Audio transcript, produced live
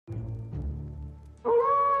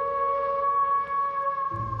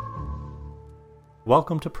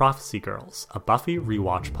Welcome to Prophecy Girls, a Buffy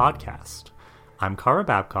rewatch podcast. I'm Kara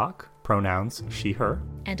Babcock, pronouns she, her.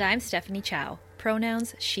 And I'm Stephanie Chow,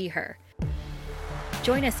 pronouns she, her.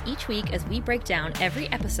 Join us each week as we break down every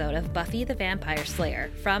episode of Buffy the Vampire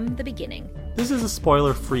Slayer from the beginning. This is a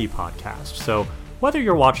spoiler-free podcast, so whether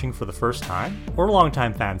you're watching for the first time or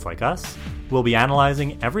longtime fans like us, we'll be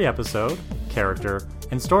analyzing every episode, character,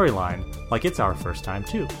 and storyline like it's our first time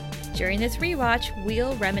too. During this rewatch,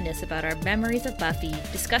 we'll reminisce about our memories of Buffy,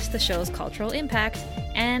 discuss the show's cultural impact,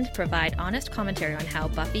 and provide honest commentary on how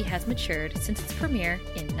Buffy has matured since its premiere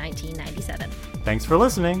in 1997. Thanks for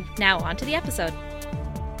listening. Now on to the episode.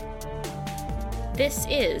 This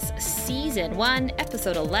is Season 1,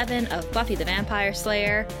 Episode 11 of Buffy the Vampire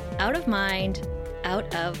Slayer, Out of Mind,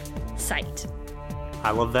 Out of Sight. I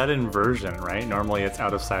love that inversion, right? Normally it's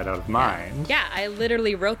out of sight, out of mind. Yeah, I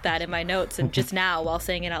literally wrote that in my notes, and just now, while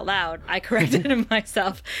saying it out loud, I corrected it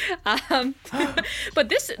myself. But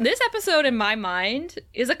this episode, in my mind,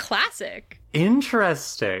 is a classic.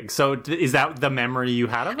 Interesting. So is that the memory you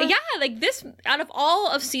had of it? Yeah, like this, out of all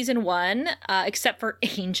of Season 1, except for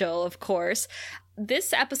Angel, of course,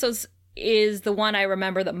 this episode is the one I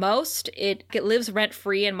remember the most. It lives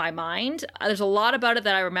rent-free in my mind. There's a lot about it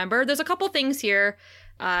that I remember. There's a couple things here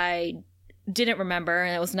I didn't remember,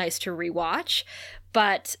 and it was nice to rewatch.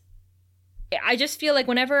 But I just feel like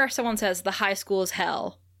whenever someone says the high school is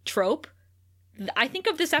hell trope, I think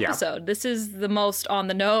of this episode. Yeah. This is the most on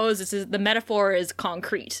the nose. The metaphor is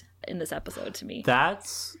concrete in this episode to me.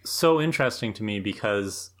 That's so interesting to me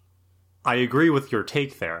because I agree with your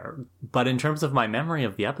take there, but in terms of my memory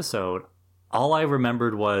of the episode, all I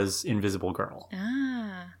remembered was Invisible Girl.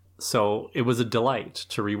 So it was a delight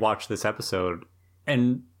to rewatch this episode,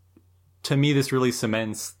 and to me this really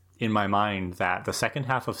cements in my mind that the second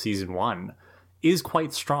half of Season 1 is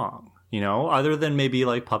quite strong, you know, other than maybe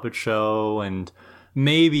like Puppet Show and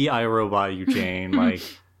maybe I, Robot You, Jane. Like,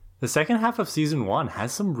 the second half of Season 1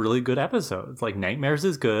 has some really good episodes. Like, Nightmares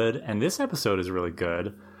is good, and this episode is really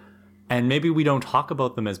good. And maybe we don't talk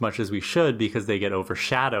about them as much as we should because they get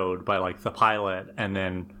overshadowed by like the pilot and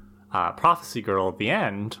then Prophecy Girl at the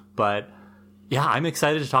end. But yeah, I'm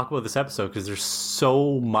excited to talk about this episode because there's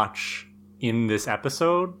so much in this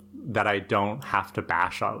episode that I don't have to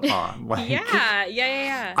bash on. Like,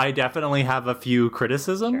 yeah. I definitely have a few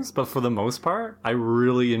criticisms, sure, but for the most part, I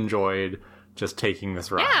really enjoyed just taking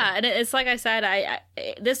this ride. Yeah, and it's like I said, I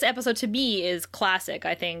this episode to me is classic.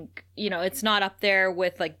 I think, you know, it's not up there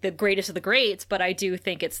with like the greatest of the greats, but I do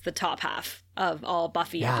think it's the top half of all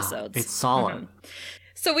Buffy episodes. It's solid. Mm-hmm.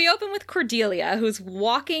 So we open with Cordelia, who's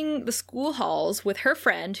walking the school halls with her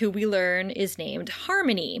friend, who we learn is named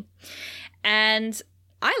Harmony. And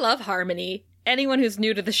I love Harmony. Anyone who's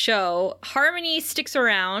new to the show, Harmony sticks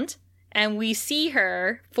around, and we see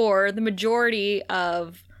her for the majority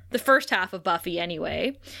of the first half of Buffy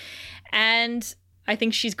anyway. And I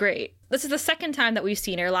think she's great. This is the second time that we've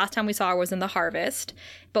seen her. Last time we saw her was in The Harvest,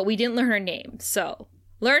 but we didn't learn her name. So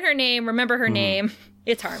learn her name, remember her name.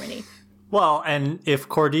 It's Harmony. Well, and if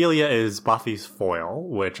Cordelia is Buffy's foil,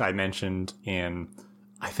 which I mentioned in,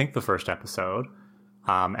 I think, the first episode,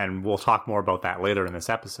 and we'll talk more about that later in this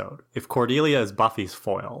episode. If Cordelia is Buffy's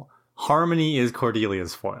foil, Harmony is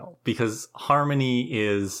Cordelia's foil, because Harmony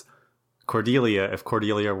is Cordelia if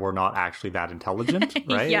Cordelia were not actually that intelligent,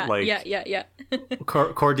 right? Yeah.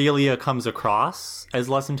 Cordelia comes across as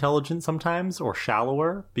less intelligent sometimes or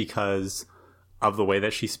shallower because of the way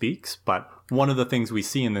that she speaks. But one of the things we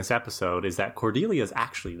see in this episode is that Cordelia is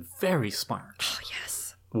actually very smart. Oh,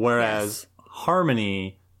 yes. Whereas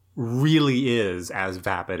Harmony really is as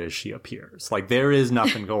vapid as she appears. Like, there is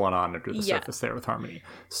nothing going on under the surface there with Harmony.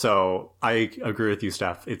 So I agree with you,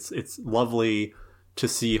 Steph. It's lovely to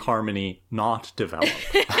see Harmony not develop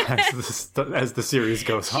as the series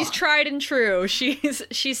goes on. She's tried and true.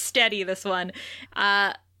 She's steady, this one.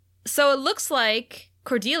 So it looks like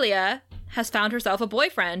Cordelia has found herself a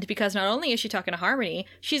boyfriend, because not only is she talking to Harmony,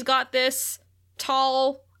 she's got this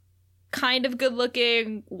tall, kind of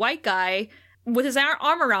good-looking white guy with his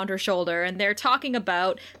arm around her shoulder, and they're talking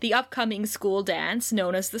about the upcoming school dance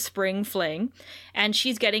known as the Spring Fling, and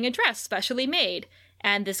she's getting a dress specially made.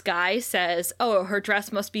 And this guy says, oh, her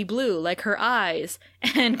dress must be blue, like her eyes.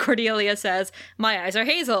 And Cordelia says, my eyes are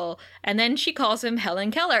hazel. And then she calls him Helen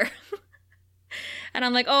Keller. And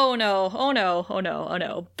I'm like, oh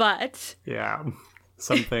no. But yeah,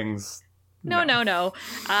 some things. No.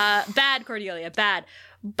 Bad, Cordelia, bad.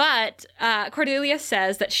 But Cordelia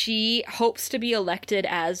says that she hopes to be elected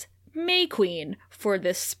as May Queen for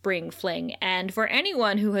this Spring Fling. And for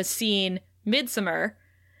anyone who has seen Midsommar,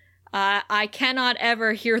 I cannot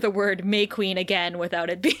ever hear the word May Queen again without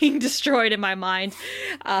it being destroyed in my mind.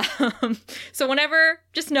 So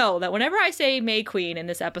just know that whenever I say May Queen in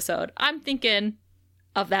this episode, I'm thinking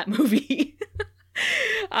of that movie.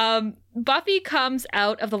 Buffy comes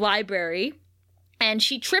out of the library and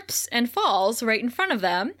she trips and falls right in front of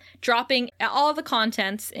them, dropping all of the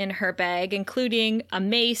contents in her bag, including a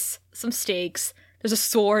mace, some stakes, there's a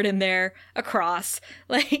sword in there, a cross,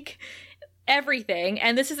 like everything.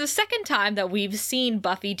 And this is the second time that we've seen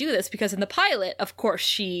Buffy do this, because in the pilot, of course,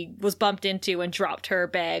 she was bumped into and dropped her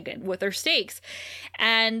bag with her stakes.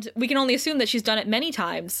 And we can only assume that she's done it many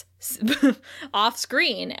times off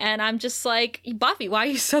screen. And I'm just like, Buffy, why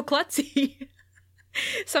are you so klutzy?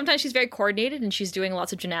 Sometimes she's very coordinated and she's doing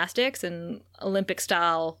lots of gymnastics and Olympic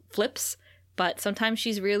style flips, but sometimes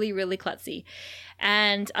she's really, really klutzy.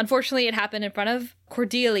 And unfortunately, it happened in front of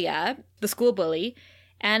Cordelia, the school bully,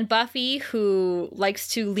 and Buffy, who likes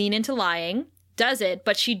to lean into lying, does it,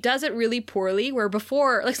 but she does it really poorly, where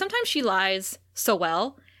before, like sometimes she lies so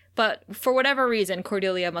well, but for whatever reason,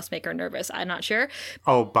 Cordelia must make her nervous. I'm not sure.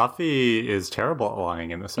 Oh, Buffy is terrible at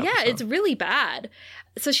lying in this episode. Yeah, it's really bad.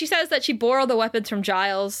 So she says that she borrowed the weapons from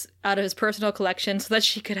Giles out of his personal collection so that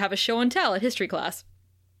she could have a show and tell at history class.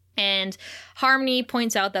 And Harmony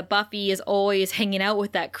points out that Buffy is always hanging out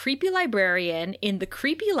with that creepy librarian in the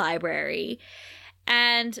creepy library.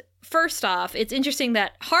 And first off, it's interesting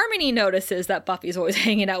that Harmony notices that Buffy's always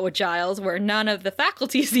hanging out with Giles, where none of the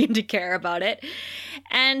faculty seem to care about it.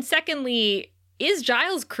 And secondly, is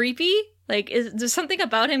Giles creepy? Like, does something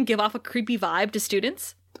about him give off a creepy vibe to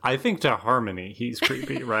students? I think to Harmony, he's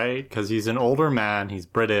creepy, right? Because he's an older man, he's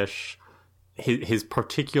British. His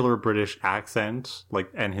particular British accent, like,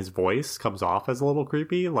 and his voice comes off as a little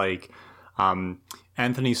creepy. Like,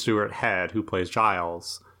 Anthony Stewart Head, who plays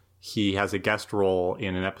Giles, he has a guest role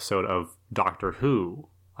in an episode of Doctor Who,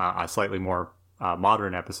 a slightly more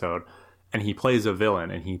modern episode, and he plays a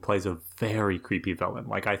villain, and he plays a very creepy villain.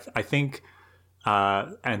 Like, I think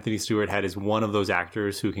Anthony Stewart Head is one of those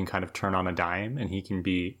actors who can kind of turn on a dime, and he can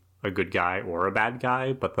be a good guy or a bad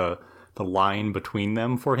guy, but the line between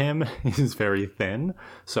them for him is very thin.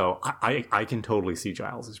 So I can totally see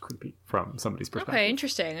Giles as creepy from somebody's perspective. Okay,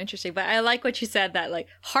 interesting. But I like what you said, that like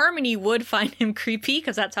Harmony would find him creepy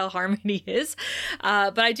because that's how Harmony is.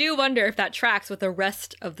 But I do wonder if that tracks with the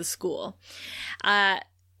rest of the school.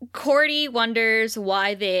 Cordy wonders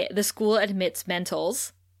why the school admits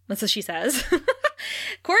mentals. That's what she says.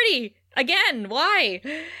 Cordy, again, why?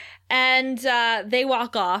 And they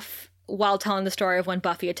walk off while telling the story of when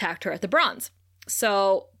Buffy attacked her at the Bronze.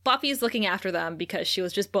 So Buffy's looking after them because she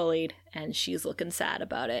was just bullied and she's looking sad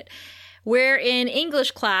about it. We're in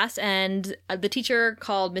English class and the teacher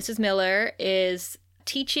called Mrs. Miller is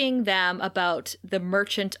teaching them about the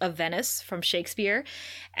Merchant of Venice from Shakespeare.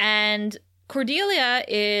 And Cordelia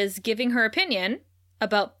is giving her opinion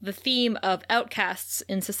about the theme of outcasts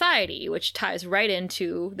in society, which ties right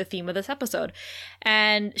into the theme of this episode.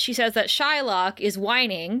 And she says that Shylock is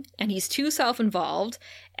whining and he's too self-involved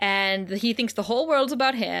and he thinks the whole world's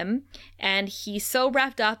about him and he's so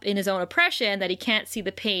wrapped up in his own oppression that he can't see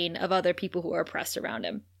the pain of other people who are oppressed around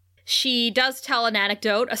him. She does tell an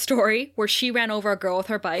anecdote, a story, where she ran over a girl with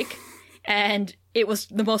her bike and it was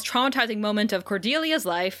the most traumatizing moment of Cordelia's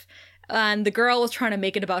life, and the girl was trying to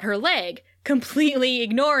make it about her leg, completely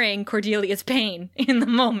ignoring Cordelia's pain in the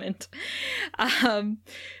moment.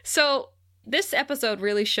 So this episode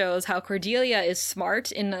really shows how Cordelia is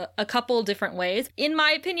smart in a couple different ways. In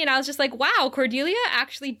my opinion, I was just like, wow, Cordelia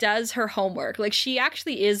actually does her homework. Like, she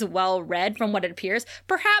actually is well read from what it appears.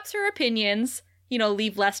 Perhaps her opinions,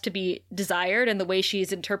 leave less to be desired in the way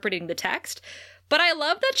she's interpreting the text. But I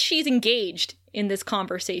love that she's engaged in this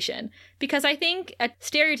conversation, because I think a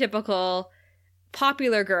stereotypical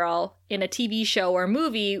popular girl in a TV show or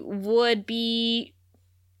movie would be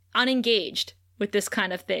unengaged with this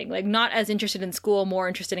kind of thing. Like, not as interested in school, more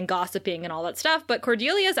interested in gossiping and all that stuff. But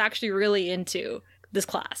Cordelia is actually really into this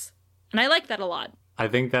class. And I like that a lot. I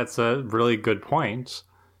think that's a really good point.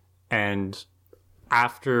 And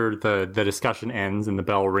after the discussion ends and the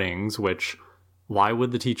bell rings, which, why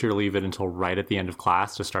would the teacher leave it until right at the end of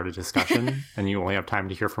class to start a discussion and you only have time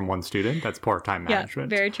to hear from one student? That's poor time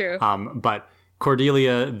management. Yeah, very true. But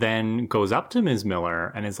Cordelia then goes up to Ms.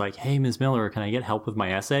 Miller and is like, hey, Ms. Miller, can I get help with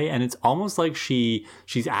my essay? And it's almost like she's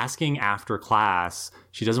asking after class.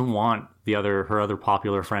 She doesn't want her other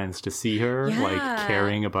popular friends to see her, like,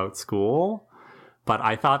 caring about school. But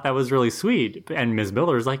I thought that was really sweet. And Ms.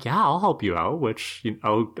 Miller's like, yeah, I'll help you out, which,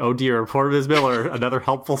 oh dear, poor Ms. Miller, another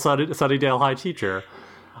helpful Sunnydale High teacher.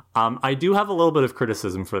 I do have a little bit of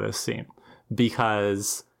criticism for this scene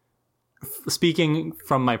because speaking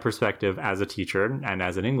from my perspective as a teacher and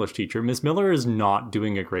as an English teacher, Ms. Miller is not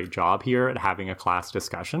doing a great job here at having a class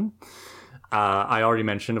discussion. I already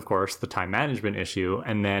mentioned, of course, the time management issue.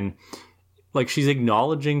 And then, like, she's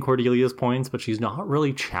acknowledging Cordelia's points, but she's not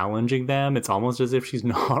really challenging them. It's almost as if she's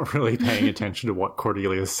not really paying attention to what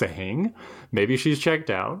Cordelia is saying. Maybe she's checked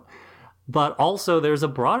out. But also, there's a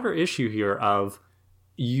broader issue here of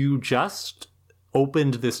you just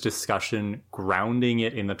opened this discussion grounding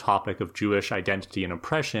it in the topic of Jewish identity and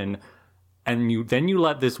oppression, and you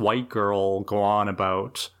let this white girl go on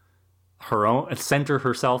about her own, center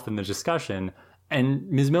herself in the discussion, and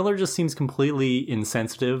Ms. Miller just seems completely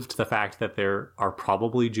insensitive to the fact that there are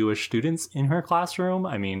probably Jewish students in her classroom.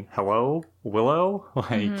 I mean, hello, Willow?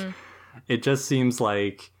 It just seems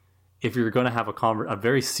like if you're going to have a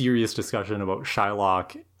very serious discussion about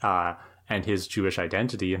Shylock and his Jewish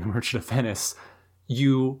identity in The Merchant of Venice,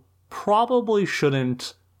 you probably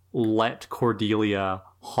shouldn't let Cordelia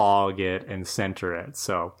hog it and center it.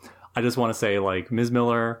 So I just want to say, like, Ms.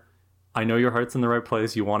 Miller, I know your heart's in the right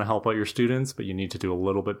place. You want to help out your students, but you need to do a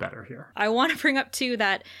little bit better here. I want to bring up, too,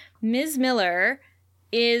 that Ms. Miller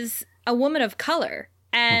is a woman of color.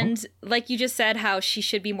 And like you just said, how she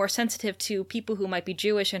should be more sensitive to people who might be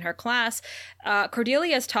Jewish in her class.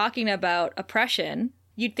 Cordelia is talking about oppression.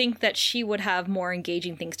 You'd think that she would have more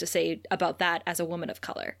engaging things to say about that as a woman of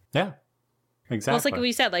color. Yeah, exactly. Well, it's like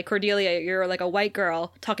we said, like, Cordelia, you're like a white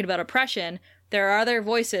girl talking about oppression. There are other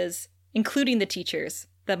voices, including the teachers,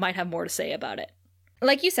 that might have more to say about it.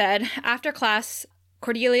 Like you said, after class,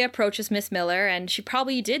 Cordelia approaches Miss Miller, and she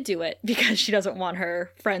probably did do it because she doesn't want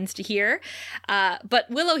her friends to hear.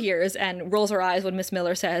 But Willow hears and rolls her eyes when Miss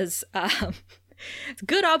Miller says,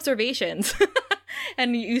 good observations.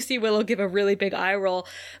 And you see Willow give a really big eye roll.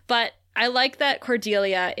 But I like that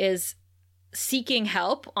Cordelia is seeking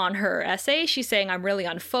help on her essay. She's saying, I'm really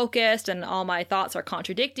unfocused and all my thoughts are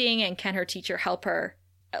contradicting, and can her teacher help her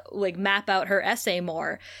like map out her essay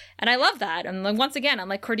more? And I love that. And like, once again, I'm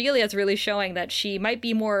like, Cordelia is really showing that she might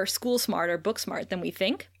be more school smart or book smart than we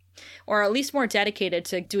think, or at least more dedicated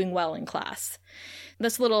to doing well in class.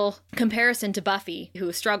 This little comparison to Buffy,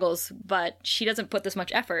 who struggles, but she doesn't put this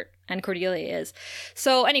much effort, and Cordelia is.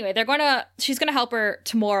 So anyway, she's gonna help her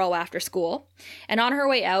tomorrow after school. And on her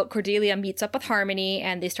way out, Cordelia meets up with Harmony,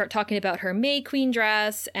 and they start talking about her May Queen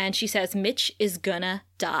dress, and she says Mitch is gonna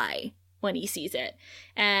die when he sees it.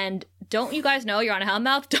 And don't you guys know you're on a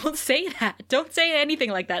Hellmouth? Don't say that. Don't say anything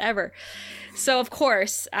like that ever. So of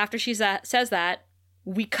course, after she says that,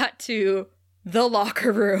 we cut to the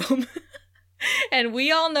locker room. And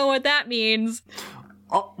we all know what that means.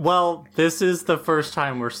 Oh, well, this is the first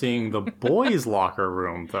time we're seeing the boys' locker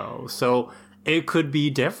room, though. So it could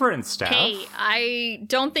be different, Steph. Hey, I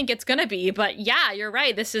don't think it's gonna be, but yeah, you're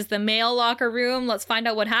right. This is the male locker room. Let's find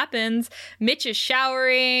out what happens. Mitch is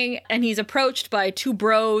showering, and he's approached by two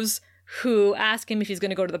bros who ask him if he's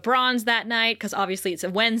going to go to the Bronze that night, because obviously it's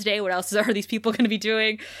a Wednesday. What else are these people going to be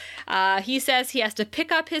doing? He says he has to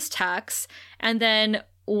pick up his tux, and then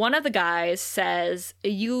one of the guys says,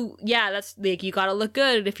 that's like, you gotta look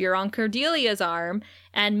good if you're on Cordelia's arm.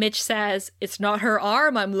 And Mitch says, it's not her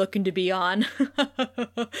arm I'm looking to be on.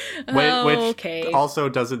 Which also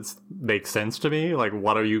doesn't make sense to me. Like,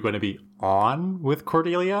 what are you going to be on with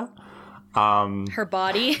Cordelia? Her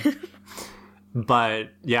body.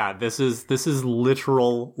 But yeah, this is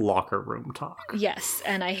literal locker room talk. Yes,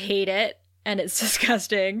 and I hate it, and it's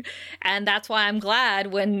disgusting. And that's why I'm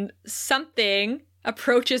glad when something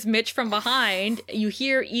approaches Mitch from behind, you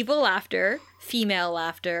hear evil laughter, female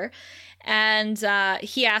laughter, and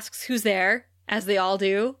he asks who's there, as they all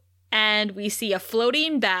do, and we see a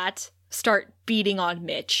floating bat start beating on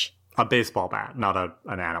Mitch. A baseball bat, not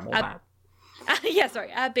an animal bat.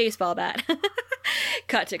 A baseball bat.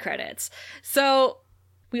 Cut to credits. So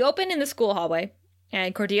we open in the school hallway,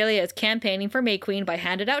 and Cordelia is campaigning for May Queen by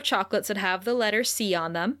handing out chocolates that have the letter C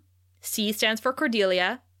on them. C stands for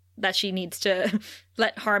Cordelia, that she needs to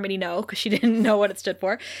let Harmony know because she didn't know what it stood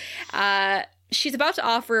for. She's about to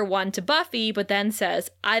offer one to Buffy, but then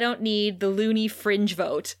says, I don't need the loony fringe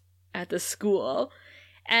vote at the school.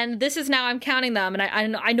 And this is now, I'm counting them, and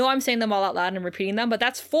I know I'm saying them all out loud and repeating them, but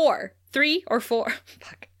that's 3 or 4.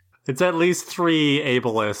 Fuck. It's at least 3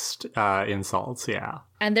 ableist insults, yeah.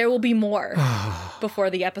 And there will be more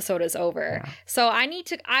before the episode is over. Yeah. So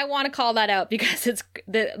I want to call that out because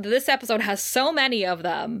this episode has so many of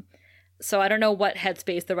them. So I don't know what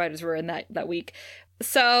headspace the writers were in that week.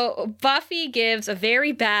 So Buffy gives a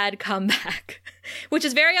very bad comeback, which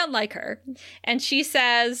is very unlike her. And she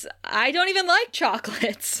says, I don't even like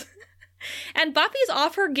chocolates. And Buffy's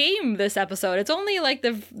off her game this episode. It's only like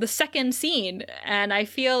the second scene. And I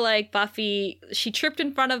feel like Buffy, she tripped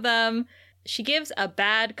in front of them. She gives a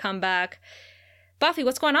bad comeback. Buffy,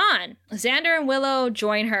 what's going on? Xander and Willow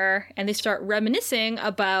join her and they start reminiscing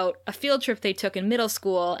about a field trip they took in middle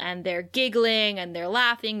school, and they're giggling and they're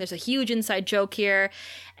laughing. There's a huge inside joke here.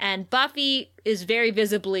 And Buffy is very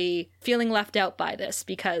visibly feeling left out by this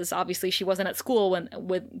because obviously she wasn't at school when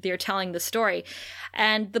they're telling the story.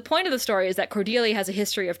 And the point of the story is that Cordelia has a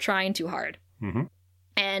history of trying too hard. Mm-hmm.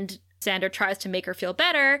 And Xander tries to make her feel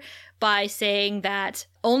better by saying that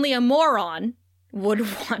only a moron would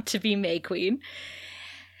want to be May Queen.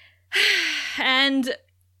 And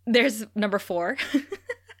there's number 4.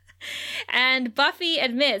 And Buffy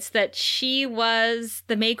admits that she was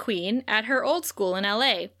the May Queen at her old school in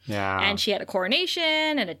LA. Yeah. And she had a coronation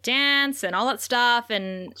and a dance and all that stuff.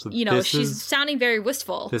 And, so she's sounding very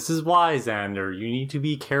wistful. This is why, Xander, you need to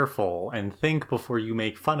be careful and think before you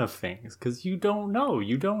make fun of things. Because you don't know.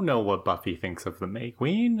 You don't know what Buffy thinks of the May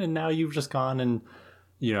Queen. And now you've just gone and,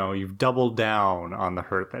 you've doubled down on the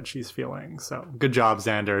hurt that she's feeling. So good job,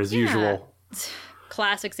 Xander, as usual.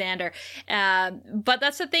 Classic Xander. But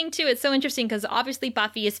that's the thing, too. It's so interesting because obviously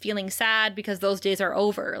Buffy is feeling sad because those days are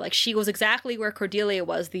over. Like, she was exactly where Cordelia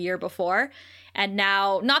was the year before. And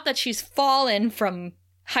now, not that she's fallen from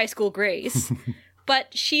high school grace,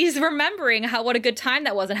 but she's remembering what a good time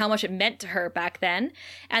that was and how much it meant to her back then.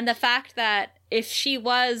 And the fact that if she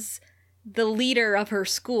was the leader of her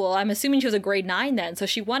school, I'm assuming she was a grade 9 then, so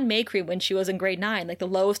she won May Queen when she was in grade 9, like the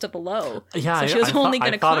lowest of the low. Yeah, so she was only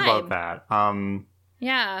going to climb. I thought about that.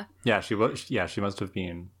 Yeah. Yeah, she was. Yeah, she must have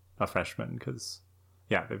been a freshman because,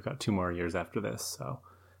 they've got 2 more years after this. So,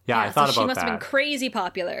 I thought about that. She must have been crazy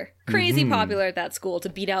popular at that school to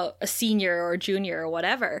beat out a senior or a junior or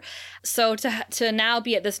whatever. So to now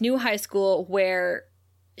be at this new high school where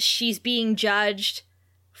she's being judged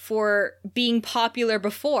for being popular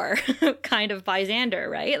before, kind of by Xander,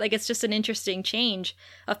 right? Like, it's just an interesting change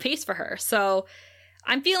of pace for her. So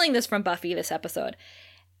I'm feeling this from Buffy this episode.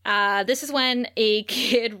 This is when a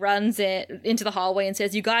kid runs into the hallway and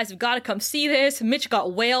says, "You guys have got to come see this. Mitch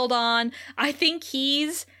got wailed on. I think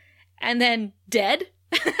he's..." And then dead.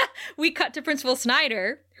 We cut to Principal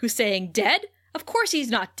Snyder, who's saying, "Dead? Of course he's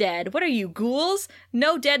not dead. What are you, ghouls?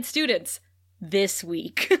 No dead students this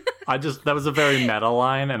week." That was a very meta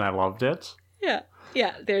line, and I loved it. Yeah.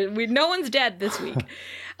 No one's dead this week.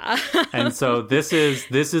 And so this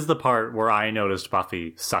is the part where I noticed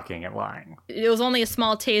Buffy sucking at lying. It was only a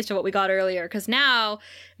small taste of what we got earlier, because now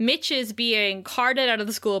Mitch is being carted out of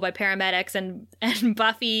the school by paramedics, and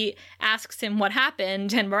Buffy asks him what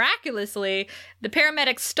happened, and miraculously, the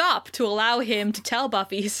paramedics stop to allow him to tell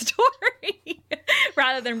Buffy his story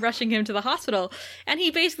rather than rushing him to the hospital. And he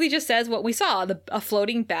basically just says what we saw, a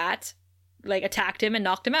floating bat attacked him and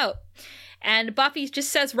knocked him out. And Buffy just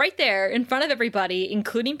says right there in front of everybody,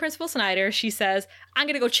 including Principal Snyder, she says, "I'm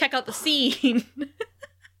going to go check out the scene."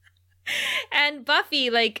 And Buffy,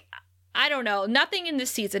 I don't know, nothing in this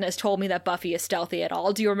season has told me that Buffy is stealthy at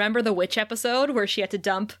all. Do you remember the witch episode where she had to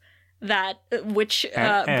dump that witch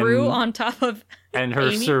brew on top of and her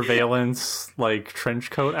Amy? Surveillance, trench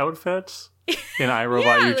coat outfit in I,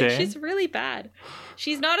 Robot You, Jane? She's really bad.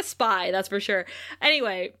 She's not a spy, that's for sure.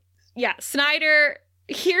 Anyway, Snyder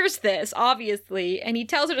hears this, obviously, and he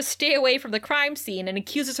tells her to stay away from the crime scene and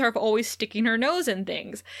accuses her of always sticking her nose in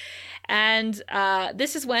things. And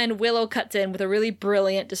this is when Willow cuts in with a really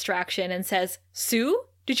brilliant distraction and says, "Sue?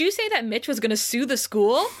 Did you say that Mitch was going to sue the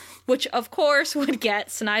school?" Which, of course, would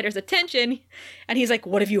get Snyder's attention. And he's like,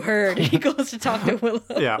 "What have you heard?" And he goes to talk to Willow.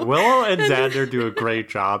 Yeah, Willow and Xander do a great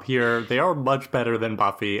job here. They are much better than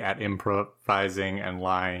Buffy at improvising and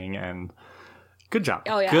lying, and good job.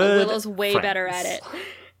 Oh, yeah. Good Willow's way friends. better at it.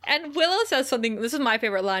 And Willow says something, this is my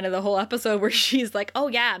favorite line of the whole episode, where she's like, "Oh,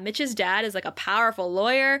 yeah, Mitch's dad is a powerful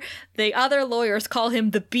lawyer. The other lawyers call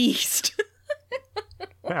him the Beast."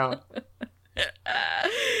 Yeah.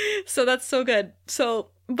 So that's so good. So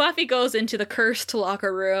Buffy goes into the cursed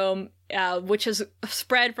locker room, which is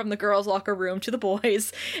spread from the girls' locker room to the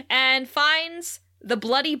boys, and finds the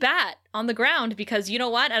bloody bat on the ground, because you know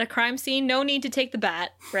what? At a crime scene, no need to take the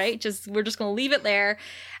bat, right? We're just going to leave it there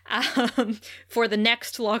for the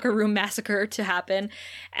next locker room massacre to happen.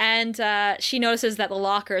 And she notices that the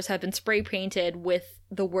lockers have been spray painted with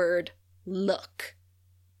the word "look."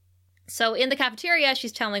 So in the cafeteria,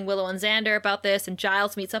 she's telling Willow and Xander about this, and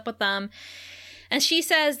Giles meets up with them. And she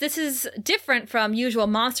says this is different from usual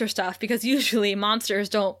monster stuff, because usually monsters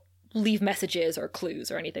don't leave messages or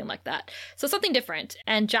clues or anything like that. So something different.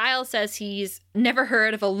 And Giles says he's never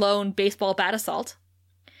heard of a lone baseball bat assault.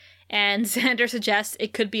 And Xander suggests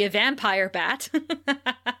it could be a vampire bat.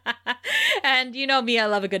 And you know me, I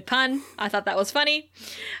love a good pun. I thought that was funny.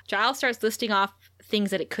 Giles starts listing off things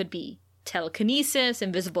that it could be. Telekinesis,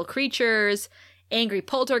 invisible creatures, angry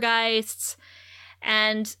poltergeists.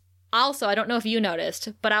 And also, I don't know if you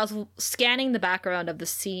noticed, but I was scanning the background of the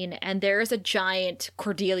scene, and there is a giant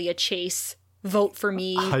Cordelia Chase vote for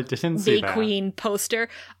me I didn't see that. Queen poster.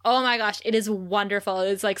 Oh my gosh, it is wonderful.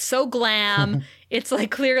 It's like so glam. It's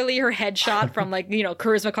like clearly her headshot from like, you know,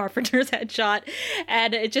 Charisma Carpenter's headshot.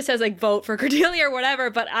 And it just says like vote for Cordelia or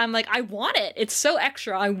whatever. But I'm like, I want it. It's so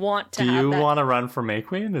extra. I want to have that. Do you want to run for May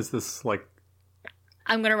Queen? Is this like...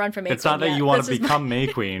 I'm going to run for May Queen. It's not that you want to become May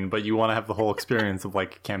Queen, but you want to have the whole experience of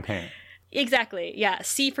like campaign. Exactly. Yeah.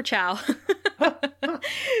 C for Chow.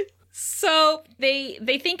 So they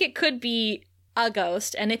think it could be a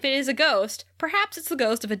ghost, and if it is a ghost, perhaps it's the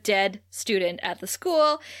ghost of a dead student at the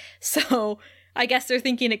school. So I guess they're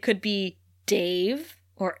thinking it could be Dave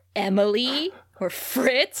or Emily or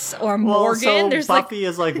Fritz or Morgan. Well, so There's Buffy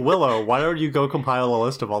is like, Willow, why don't you go compile a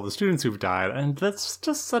list of all the students who've died? And that's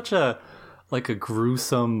just such a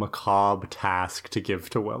gruesome, macabre task to give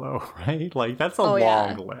to Willow, right? Like, that's a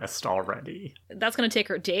long list already. That's going to take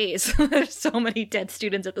her days. There's so many dead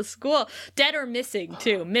students at the school. Dead or missing,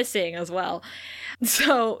 too. Missing as well.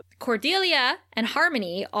 So Cordelia and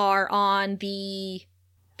Harmony are on the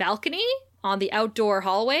balcony, on the outdoor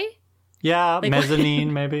hallway. Yeah, like,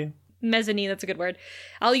 mezzanine, maybe. Mezzanine, that's a good word.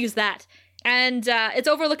 I'll use that. And it's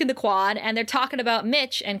overlooking the quad, and they're talking about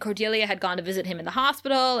Mitch, and Cordelia had gone to visit him in the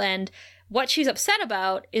hospital, and what she's upset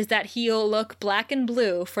about is that he'll look black and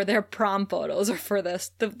blue for their prom photos or for the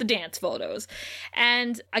dance photos.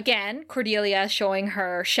 And again, Cordelia showing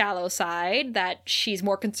her shallow side, that she's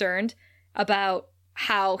more concerned about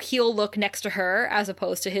how he'll look next to her as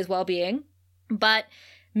opposed to his well-being. But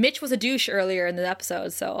Mitch was a douche earlier in the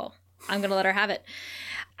episode, so I'm going to let her have it.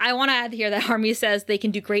 I want to add here that Harmony says they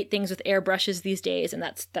can do great things with airbrushes these days, and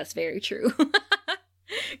that's very true.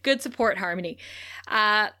 Good support, Harmony.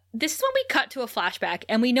 This is when we cut to a flashback,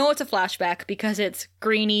 and we know it's a flashback because it's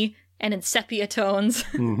grainy and in sepia tones.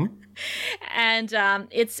 Mm-hmm. And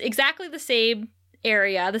it's exactly the same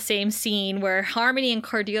area, the same scene where Harmony and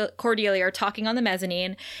Cordelia are talking on the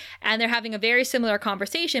mezzanine, and they're having a very similar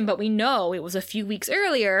conversation, but we know it was a few weeks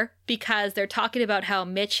earlier because they're talking about how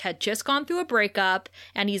Mitch had just gone through a breakup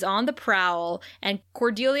and he's on the prowl, and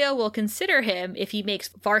Cordelia will consider him if he makes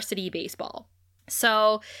varsity baseball.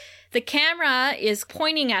 So the camera is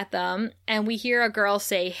pointing at them, and we hear a girl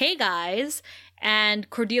say, "Hey guys," and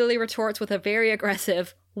Cordelia retorts with a very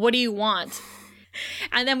aggressive, "What do you want?"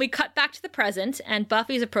 And then we cut back to the present, and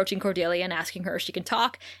Buffy's approaching Cordelia and asking her if she can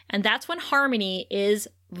talk, and that's when Harmony is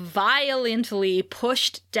violently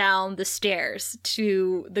pushed down the stairs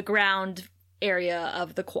to the ground area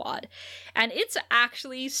of the quad. And it's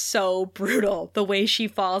actually so brutal the way she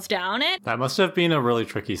falls down it. That must have been a really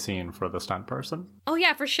tricky scene for the stunt person. Oh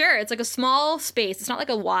yeah, for sure. It's like a small space. It's not like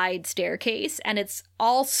a wide staircase, and it's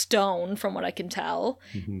all stone from what I can tell.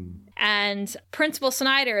 Mm-hmm. And Principal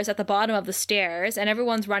Snyder is at the bottom of the stairs, and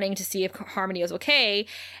everyone's running to see if Harmony is okay.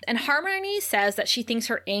 And Harmony says that she thinks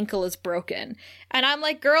her ankle is broken. And I'm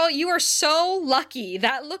like, girl, you are so lucky.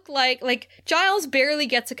 That looked like Giles barely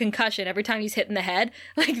gets a concussion every time he's hit in the head.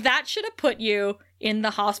 Like, that should have put you in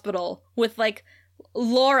the hospital with like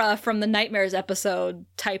Laura from the Nightmares episode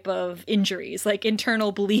type of injuries, like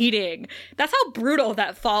internal bleeding. That's how brutal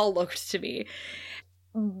that fall looked to me.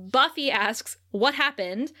 Buffy asks, "What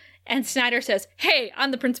happened?" And Snyder says, "Hey,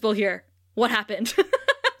 I'm the principal here. What happened?"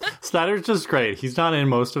 Snyder's just great. He's not in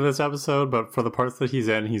most of this episode, but for the parts that he's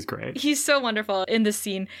in, he's great. He's so wonderful in this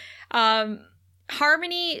scene.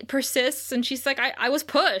 Harmony persists, and she's like, I was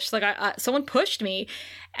pushed. Like, someone pushed me.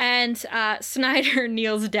 And Snyder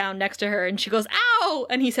kneels down next to her, and she goes, "Ow!"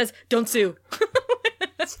 And he says, "Don't sue."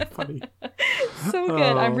 That's funny. So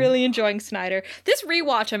good. I'm really enjoying Snyder. This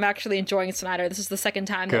rewatch, I'm actually enjoying Snyder. This is the second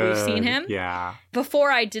time that we've seen him. Yeah.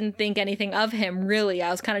 Before, I didn't think anything of him, really.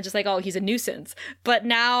 I was kind of just like, oh, he's a nuisance. But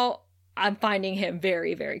now I'm finding him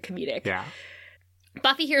very, very comedic. Yeah.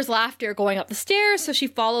 Buffy hears laughter going up the stairs, so she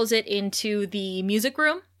follows it into the music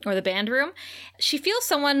room or the band room. She feels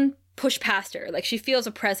someone push past her. Like, she feels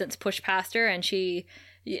a presence push past her, and she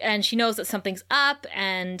knows that something's up,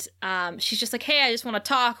 and she's just like, "Hey, I just want to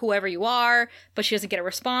talk, whoever you are," but she doesn't get a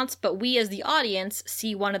response. But we as the audience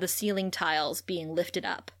see one of the ceiling tiles being lifted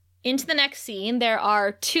up. Into the next scene, there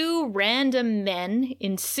are two random men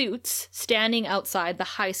in suits standing outside the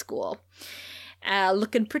high school,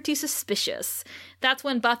 looking pretty suspicious. That's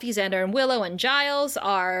when Buffy, Xander, and Willow and Giles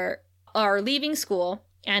are leaving school,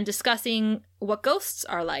 and discussing what ghosts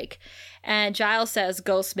are like. And Giles says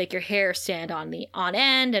ghosts make your hair stand on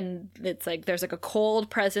end, and it's like there's like a cold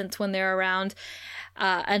presence when they're around.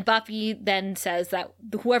 And Buffy then says that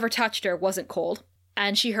whoever touched her wasn't cold,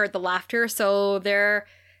 and she heard the laughter, so they're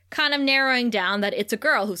kind of narrowing down that it's a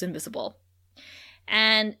girl who's invisible.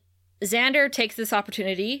 And Xander takes this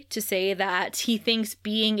opportunity to say that he thinks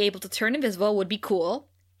being able to turn invisible would be cool,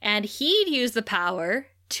 and he'd use the power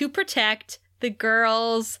to protect the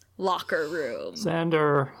girls' locker room.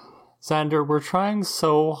 Xander, we're trying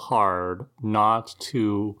so hard not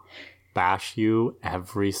to bash you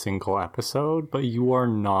every single episode, but you are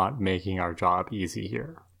not making our job easy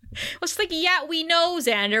here. It's like, yeah, we know,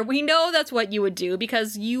 Xander. We know that's what you would do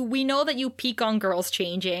because we know that you peak on girls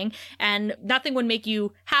changing, and nothing would make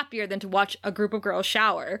you happier than to watch a group of girls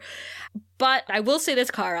shower. But I will say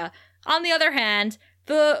this, Kara. On the other hand,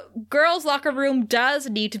 the girls' locker room does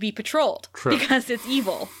need to be patrolled. True. Because it's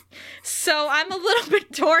evil. So I'm a little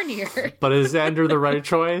bit torn here. But is Xander the right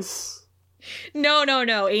choice? No.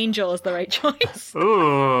 Angel is the right choice.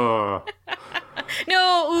 Ooh.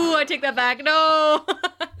 No, I take that back. No.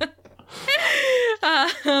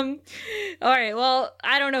 All right, well,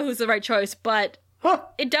 I don't know who's the right choice, but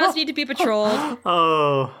it does need to be patrolled.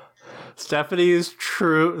 Oh. Stephanie's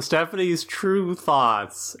true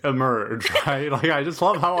thoughts emerge, right? Like, I just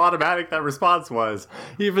love how automatic that response was,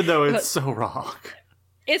 even though it's so wrong.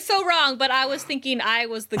 It's so wrong, but I was thinking I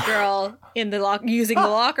was the girl in the using the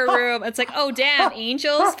locker room. It's like, oh, damn,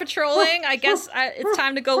 Angel's patrolling? I guess it's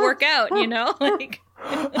time to go work out, you know? Like,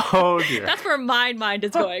 oh, dear. That's where my mind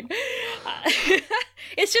is going.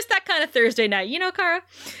 It's just that kind of Thursday night, you know, Kara?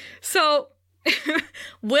 So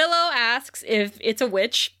Willow asks if it's a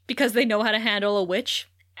witch because they know how to handle a witch.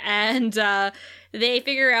 And they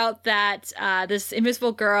figure out that this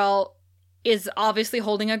invisible girl is obviously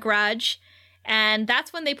holding a grudge. And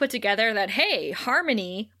that's when they put together that, hey,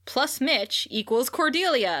 Harmony plus Mitch equals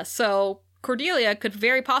Cordelia. So Cordelia could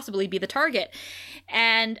very possibly be the target.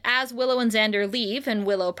 And as Willow and Xander leave, and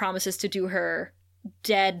Willow promises to do her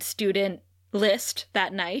dead student list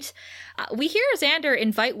that night, we hear Xander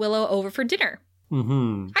invite Willow over for dinner.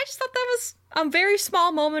 Mm-hmm. I just thought that was a very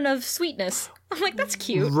small moment of sweetness. I'm like, that's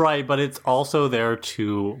cute. Right, but it's also there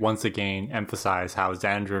to, once again, emphasize how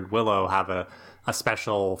Xander and Willow have a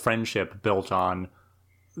special friendship built on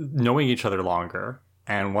knowing each other longer.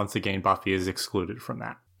 And once again, Buffy is excluded from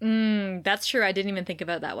that. That's true. I didn't even think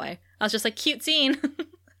about it that way. I was just like, cute scene.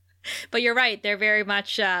 But you're right. They're very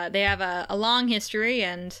much, they have a long history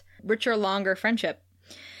and richer, longer friendship.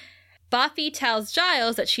 Buffy tells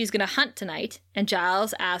Giles that she's going to hunt tonight, and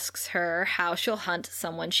Giles asks her how she'll hunt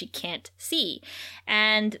someone she can't see.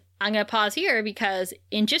 And I'm going to pause here because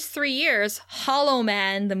in just 3 years, Hollow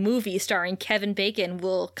Man, the movie starring Kevin Bacon,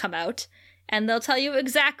 will come out, and they'll tell you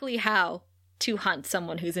exactly how to hunt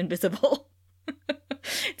someone who's invisible.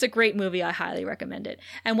 It's a great movie. I highly recommend it.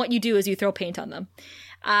 And what you do is you throw paint on them.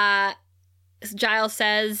 Giles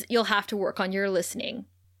says you'll have to work on your listening.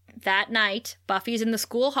 That night, Buffy's in the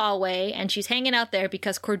school hallway, and she's hanging out there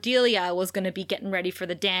because Cordelia was going to be getting ready for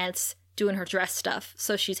the dance, doing her dress stuff.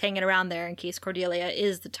 So she's hanging around there in case Cordelia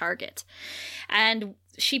is the target. And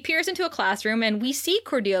she peers into a classroom, and we see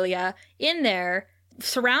Cordelia in there,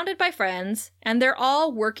 surrounded by friends, and they're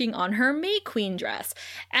all working on her May Queen dress.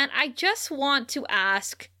 And I just want to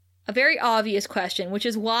ask a very obvious question, which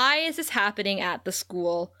is, why is this happening at the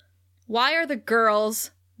school? Why are the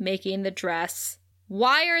girls making the dress?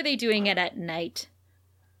 Why are they doing it at night?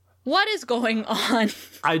 What is going on?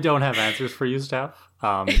 I don't have answers for you, Steph.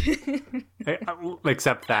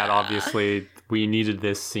 Except that, obviously, we needed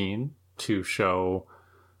this scene to show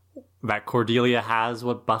that Cordelia has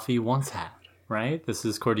what Buffy once had, right? This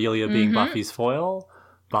is Cordelia being Buffy's foil.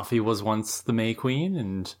 Buffy was once the May Queen,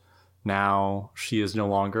 and now she is no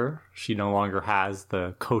longer. She no longer has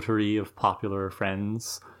the coterie of popular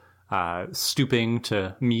friends stooping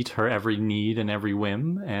to meet her every need and every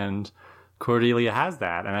whim, and Cordelia has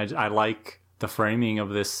that. And I like the framing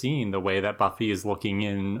of this scene, the way that Buffy is looking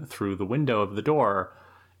in through the window of the door,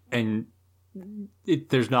 and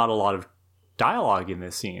there's not a lot of dialogue in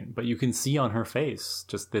this scene, but you can see on her face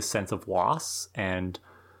just this sense of loss and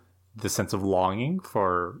the sense of longing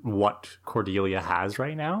for what Cordelia has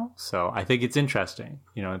right now. So I think it's interesting.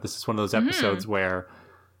 You know, this is one of those episodes where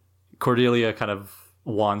Cordelia kind of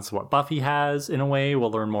wants what Buffy has in a way.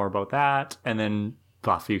 We'll learn more about that. And then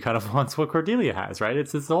Buffy kind of wants what Cordelia has, right?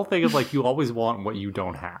 It's this whole thing of like, you always want what you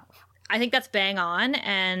don't have. I think that's bang on.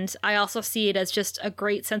 And I also see it as just a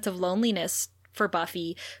great sense of loneliness for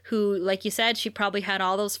Buffy, who, like you said, she probably had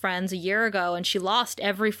all those friends a year ago, and she lost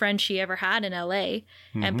every friend she ever had in LA.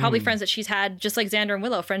 And probably friends that she's had, just like Xander and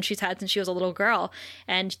Willow, friends she's had since she was a little girl.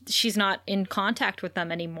 And she's not in contact with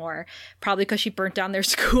them anymore, probably because she burnt down their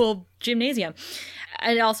school gymnasium.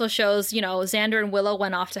 And it also shows, you know, Xander and Willow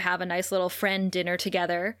went off to have a nice little friend dinner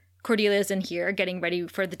together. Cordelia's in here getting ready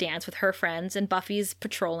for the dance with her friends, and Buffy's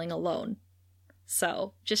patrolling alone.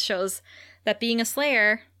 So just shows that being a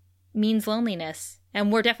Slayer means loneliness.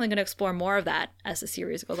 And we're definitely going to explore more of that as the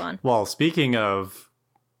series goes on. Well, speaking of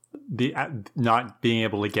the not being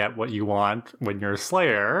able to get what you want when you're a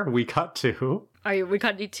Slayer, we cut to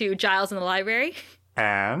Giles in the library.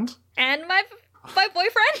 And my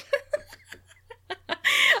boyfriend.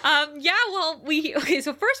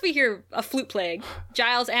 So first we hear a flute playing.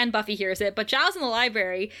 Giles and Buffy hears it, but Giles in the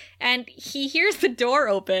library, and he hears the door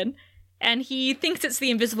open, and he thinks it's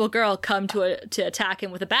the invisible girl come to attack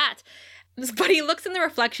him with a bat. But he looks in the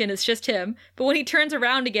reflection, it's just him. But when he turns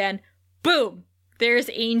around again, boom, there's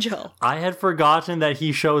Angel. I had forgotten that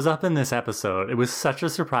he shows up in this episode. It was such a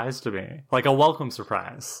surprise to me. Like a welcome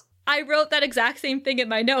surprise. I wrote that exact same thing in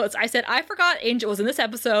my notes. I said, I forgot Angel was in this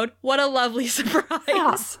episode. What a lovely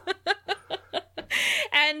surprise.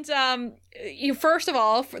 And first of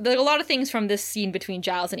all, there are a lot of things from this scene between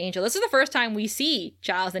Giles and Angel. This is the first time we see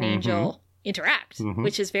Giles and Angel interact,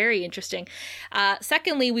 which is very interesting.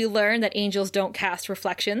 Secondly, we learn that angels don't cast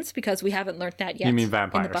reflections, because we haven't learned that yet. You mean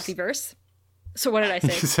vampires? In the Buffyverse. So what did I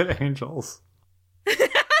say? You said angels.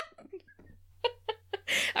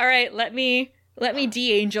 All right, let me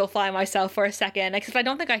de-angelify myself for a second, except I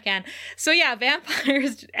don't think I can. So yeah,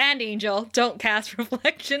 vampires and Angel don't cast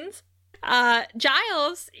reflections.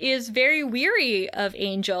 Giles is very weary of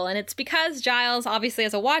Angel, and it's because Giles, obviously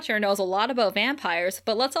as a watcher, knows a lot about vampires,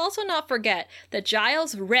 but let's also not forget that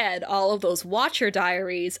Giles read all of those watcher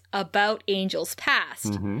diaries about Angel's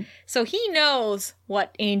past. So he knows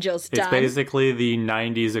what Angel's done. It's basically the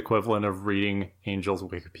 90s equivalent of reading Angel's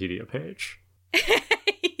Wikipedia page.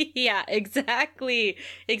 Yeah, exactly.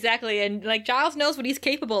 And like Giles knows what he's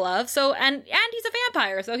capable of. So and he's a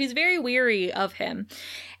vampire, so he's very weary of him.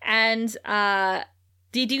 And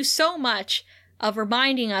they do so much of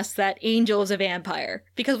reminding us that Angel is a vampire,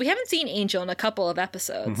 because we haven't seen Angel in a couple of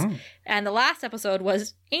episodes. And the last episode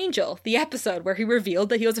was Angel, the episode where he revealed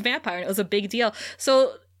that he was a vampire, and it was a big deal.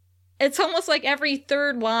 So it's almost like every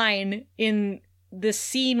third line in this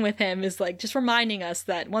scene with him is like just reminding us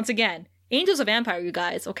that, once again, Angel's a vampire, you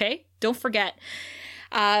guys, okay? Don't forget.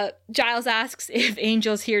 Giles asks if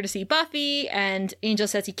Angel's here to see Buffy, and Angel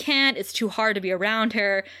says he can't. It's too hard to be around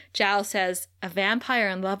her. Giles says, a vampire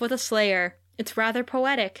in love with a Slayer. It's rather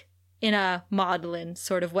poetic in a maudlin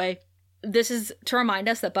sort of way. This is to remind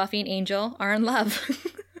us that Buffy and Angel are in love.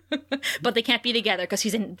 But they can't be together because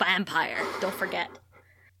he's a vampire. Don't forget.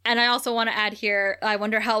 And I also want to add here, I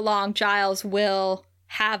wonder how long Giles will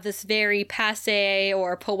have this very passé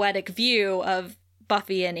or poetic view of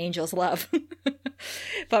Buffy and Angel's love.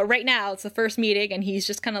 But right now, it's the first meeting, and he's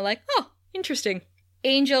just kind of like, oh, interesting.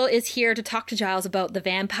 Angel is here to talk to Giles about the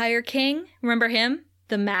Vampire King. Remember him?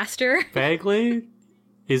 The Master? Vaguely?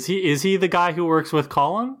 Is he the guy who works with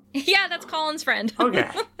Colin? Yeah, that's Colin's friend. Okay.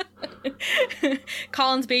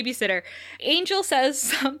 Colin's babysitter. Angel says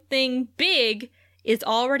something big is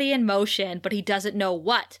already in motion, but he doesn't know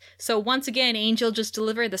what. So once again, Angel just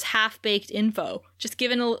delivered this half-baked info, just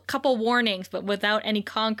given a couple warnings, but without any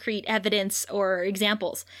concrete evidence or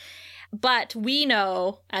examples. But we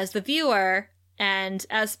know, as the viewer, and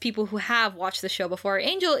as people who have watched the show before,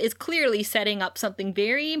 Angel is clearly setting up something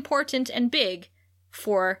very important and big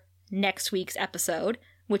for next week's episode,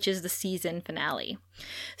 which is the season finale.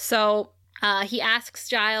 So he asks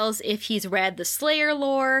Giles if he's read the Slayer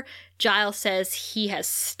lore. Giles says he has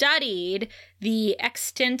studied the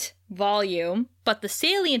extant volume, but the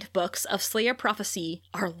salient books of Slayer prophecy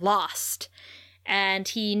are lost. And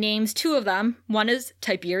he names two of them. One is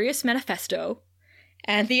Tiberius Manifesto,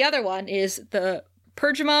 and the other one is the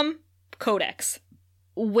Pergamum Codex,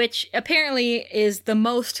 which apparently is the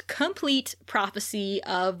most complete prophecy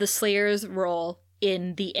of the Slayer's role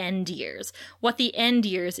in the end years. What the end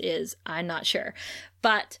years is, I'm not sure.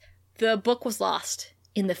 But the book was lost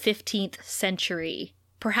in the 15th century.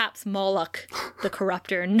 Perhaps Moloch, the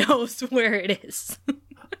corruptor, knows where it is.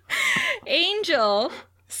 Angel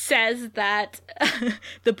says that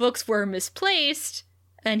the books were misplaced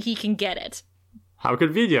and he can get it. How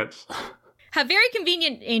convenient. How very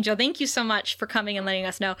convenient, Angel. Thank you so much for coming and letting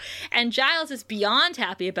us know. And Giles is beyond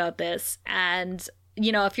happy about this, and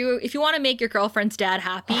you know, if you want to make your girlfriend's dad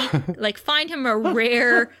happy, like find him a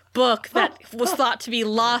rare book that was thought to be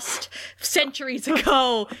lost centuries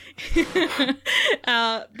ago.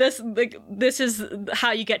 This is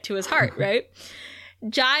how you get to his heart, right?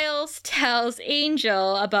 Giles tells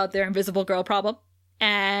Angel about their invisible girl problem,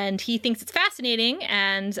 and he thinks it's fascinating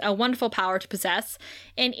and a wonderful power to possess.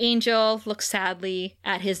 And Angel looks sadly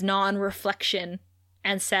at his non-reflection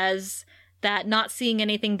and says that not seeing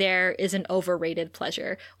anything there is an overrated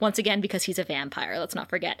pleasure. Once again, because he's a vampire, let's not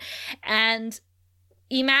forget. And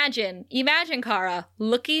imagine, Kara,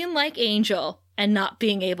 looking like Angel and not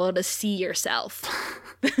being able to see yourself.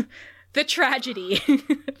 The tragedy.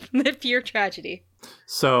 The pure tragedy.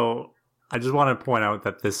 So I just want to point out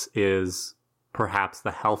that this is perhaps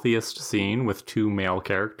the healthiest scene with two male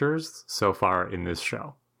characters so far in this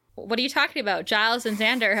show. What are you talking about? Giles and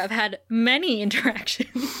Xander have had many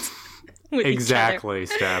interactions with exactly,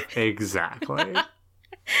 each other. Steph. Exactly.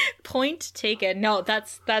 Point taken. No,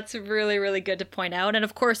 that's really, really good to point out. And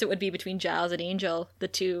of course it would be between Giles and Angel, the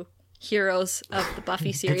two heroes of the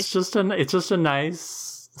Buffy series. It's just a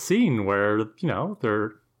nice scene where, you know,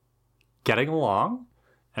 they're getting along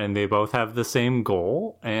and they both have the same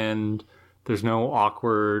goal and there's no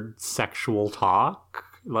awkward sexual talk.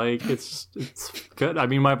 Like, it's good. I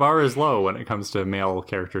mean, my bar is low when it comes to male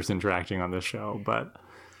characters interacting on this show, but...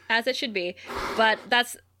 As it should be. But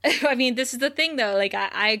that's... I mean, this is the thing, though. Like,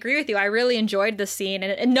 I agree with you. I really enjoyed the scene.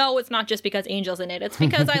 And no, it's not just because Angel's in it. It's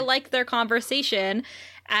because I like their conversation.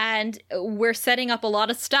 And we're setting up a lot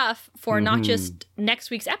of stuff for not just next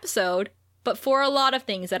week's episode, but for a lot of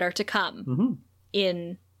things that are to come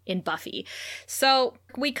in Buffy. So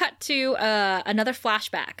we cut to another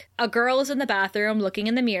flashback. A girl is in the bathroom looking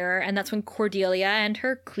in the mirror, and that's when Cordelia and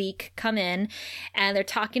her clique come in, and they're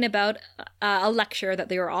talking about a lecture that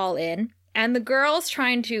they were all in. And the girl's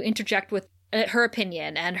trying to interject with her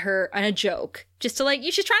opinion and a joke, just to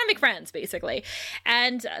she's trying to make friends, basically.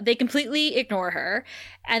 And they completely ignore her.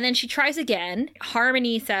 And then she tries again.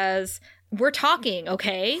 Harmony says, "We're talking,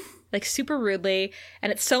 okay?" Like, super rudely,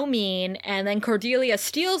 and it's so mean. And then Cordelia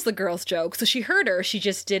steals the girl's joke, so she heard her, she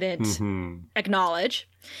just didn't acknowledge.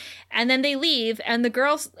 And then they leave, and the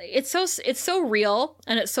girl's, it's so real,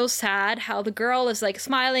 and it's so sad how the girl is like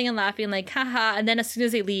smiling and laughing, like, haha, and then as soon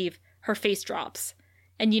as they leave, her face drops.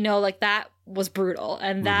 And you know, like, that was brutal,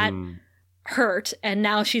 and that hurt, and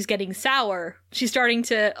now she's getting sour. She's starting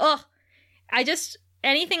to,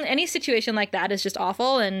 any situation like that is just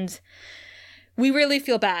awful, and we really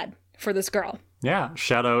feel bad for this girl. Yeah,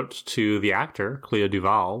 shout out to the actor, Clea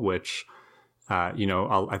Duvall, which,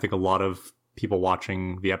 I think a lot of people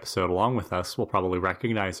watching the episode along with us will probably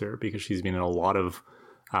recognize her because she's been in a lot of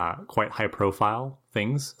quite high-profile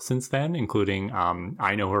things since then, including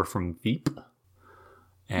I know her from Veep,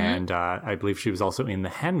 and I believe she was also in The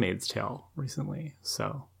Handmaid's Tale recently.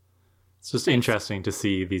 So it's just interesting to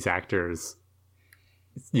see these actors.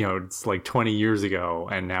 You know, it's like 20 years ago,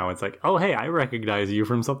 and now it's like, oh, hey, I recognize you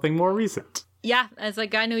from something more recent. Yeah, it's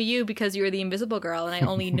like, I know you because you were the Invisible Girl, and I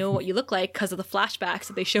only know what you look like because of the flashbacks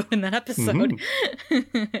that they showed in that episode.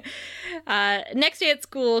 Next day at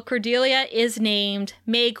school, Cordelia is named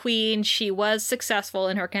May Queen. She was successful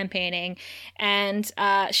in her campaigning, and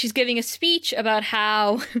she's giving a speech about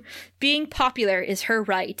how being popular is her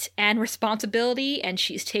right and responsibility, and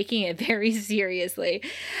she's taking it very seriously.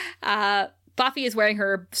 Buffy is wearing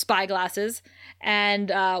her spy glasses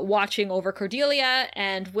and watching over Cordelia,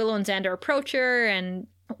 and Willow and Xander approach her, and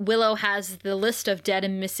Willow has the list of dead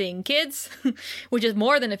and missing kids, which is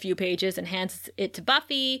more than a few pages, and hands it to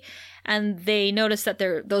Buffy, and they notice that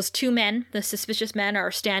those two men, the suspicious men,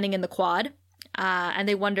 are standing in the quad, and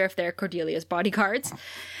they wonder if they're Cordelia's bodyguards.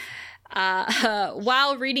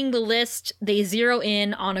 While reading the list, they zero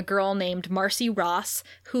in on a girl named Marcy Ross,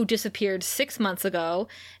 who disappeared 6 months ago.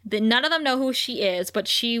 None of them know who she is, but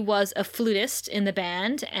she was a flutist in the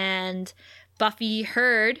band, and Buffy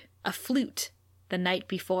heard a flute the night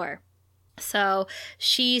before. So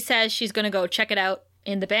she says she's going to go check it out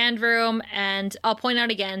in the band room, and I'll point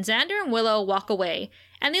out again, Xander and Willow walk away.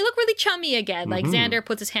 And they look really chummy again. Like, Xander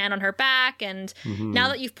puts his hand on her back, and now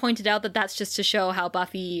that you've pointed out that that's just to show how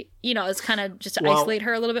Buffy, is kind of just to isolate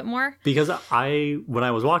her a little bit more. Because when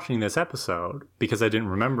I was watching this episode, because I didn't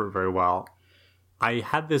remember it very well, I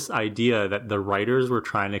had this idea that the writers were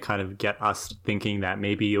trying to kind of get us thinking that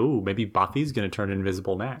maybe Buffy's going to turn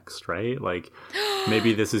invisible next, right? Like,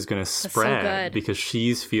 maybe this is going to spread because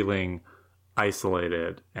she's feeling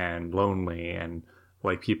isolated and lonely and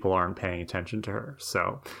like people aren't paying attention to her.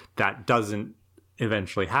 So that doesn't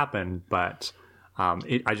eventually happen, but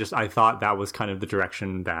I thought that was kind of the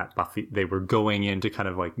direction that Buffy, they were going in to kind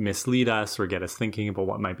of like mislead us or get us thinking about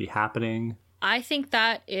what might be happening. I think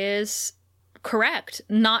that is correct,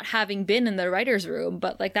 not having been in the writer's room,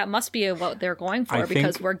 but like that must be what they're going for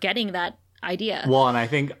because we're getting that idea. Well, and I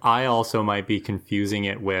think I also might be confusing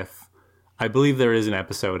it with, I believe there is an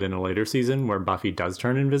episode in a later season where Buffy does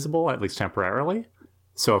turn invisible, at least temporarily.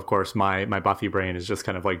 So, of course, my Buffy brain is just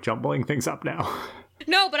kind of like jumbling things up now.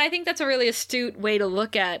 No, but I think that's a really astute way to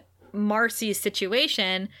look at Marcy's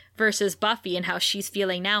situation versus Buffy and how she's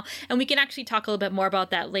feeling now. And we can actually talk a little bit more about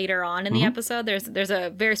that later on in the episode. There's a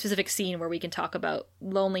very specific scene where we can talk about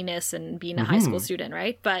loneliness and being a high school student,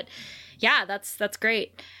 right? But yeah, that's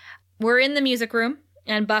great. We're in the music room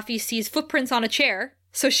and Buffy sees footprints on a chair,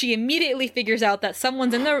 so she immediately figures out that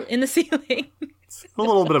someone's in the ceiling. It's a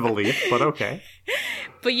little bit of a leap, but okay.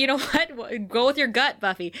 But you know what? Go with your gut,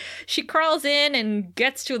 Buffy. She crawls in and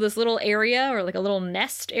gets to this little area, or like a little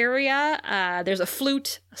nest area. There's a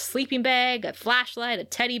flute, a sleeping bag, a flashlight, a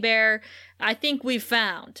teddy bear. I think we've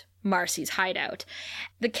found Marcy's hideout.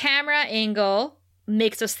 The camera angle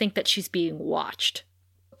makes us think that she's being watched.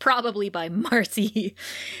 Probably by Marcy.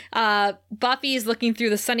 Buffy's looking through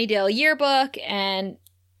the Sunnydale yearbook and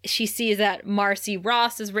she sees that Marcy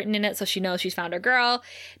Ross is written in it, so she knows she's found her girl.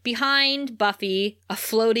 Behind Buffy, a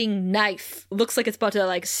floating knife. Looks like it's about to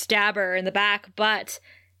like stab her in the back, but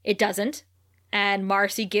it doesn't. And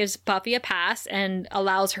Marcy gives Buffy a pass and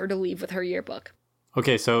allows her to leave with her yearbook.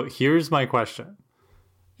 Okay, so here's my question.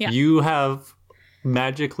 Yeah. You have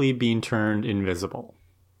magically been turned invisible.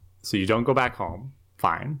 So you don't go back home.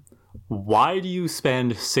 Fine. Why do you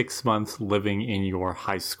spend 6 months living in your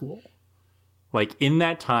high school? Like, in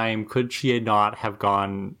that time, could she not have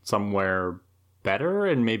gone somewhere better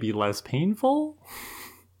and maybe less painful?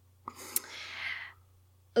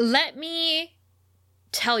 Let me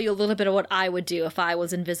tell you a little bit of what I would do if I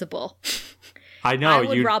was invisible. I know. I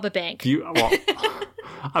would rob a bank.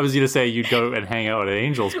 I was going to say you'd go and hang out at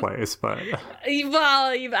Angel's place, but...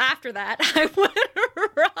 Well, after that, I would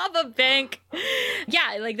rob a bank.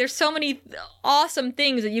 Yeah, like, there's so many awesome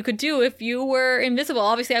things that you could do if you were invisible.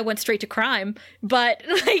 Obviously, I went straight to crime, but,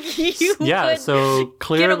 like, you so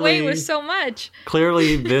clearly, get away with so much.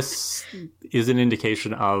 Clearly, this is an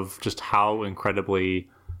indication of just how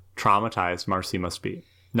incredibly traumatized Marcy must be.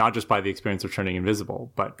 Not just by the experience of turning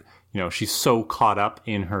invisible, but, you know, she's so caught up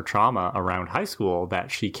in her trauma around high school that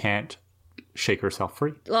she can't shake herself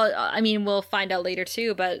free. Well, I mean, we'll find out later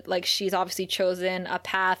too, but like she's obviously chosen a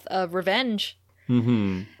path of revenge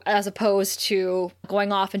as opposed to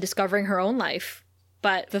going off and discovering her own life.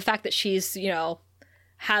 But the fact that she's, you know,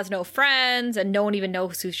 has no friends and no one even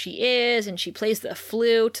knows who she is and she plays the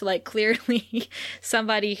flute, like clearly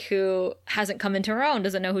somebody who hasn't come into her own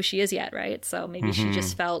doesn't know who she is yet, right? So maybe she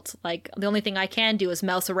just felt like the only thing I can do is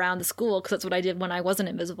mouse around the school because that's what I did when I wasn't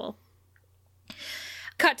invisible.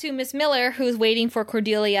 Cut to Miss Miller, who's waiting for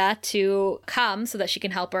Cordelia to come so that she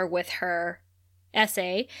can help her with her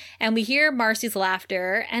essay. And we hear Marcy's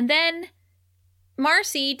laughter. And then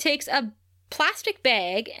Marcy takes a plastic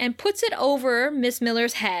bag and puts it over Miss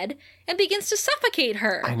Miller's head and begins to suffocate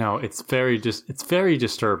her. I know. It's very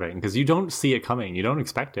disturbing because you don't see it coming. You don't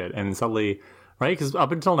expect it. And suddenly, right? Because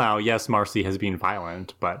up until now, yes, Marcy has been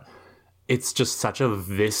violent, but it's just such a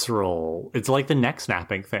visceral... It's like the neck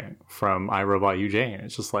snapping thing from I, Robot You, Jane.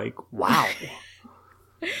 It's just like, wow.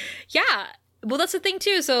 Yeah. Well, that's the thing,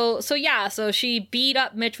 too. So she beat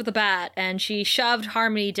up Mitch with a bat, and she shoved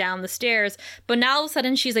Harmony down the stairs, but now all of a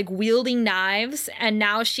sudden she's, like, wielding knives, and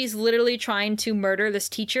now she's literally trying to murder this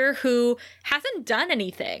teacher who hasn't done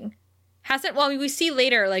anything. Well, we see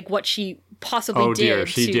later, like, what she possibly did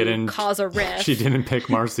to cause a rift. She didn't pick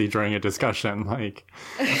Marcy during a discussion. Like,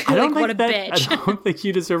 I don't bitch. I don't think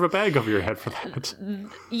you deserve a bag over your head for that.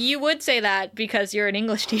 You would say that because you're an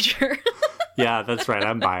English teacher. Yeah, that's right.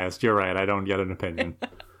 I'm biased. You're right. I don't get an opinion.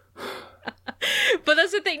 But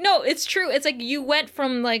that's the thing. No, it's true. It's like you went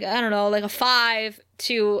from, like, I don't know, like a 5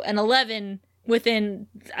 to an 11 within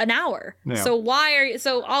an hour. Yeah.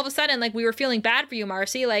 So all of a sudden, like, we were feeling bad for you,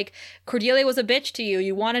 Marcy. Like, Cordelia was a bitch to you.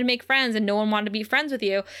 You wanted to make friends and no one wanted to be friends with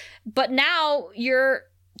you. But now you're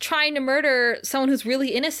trying to murder someone who's really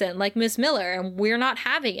innocent, like Miss Miller, and we're not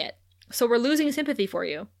having it. So we're losing sympathy for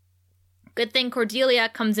you. Good thing Cordelia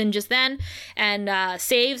comes in just then and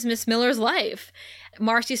saves Miss Miller's life.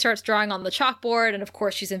 Marcy starts drawing on the chalkboard, and of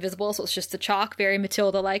course she's invisible, so it's just the chalk, very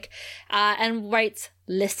Matilda-like, and writes,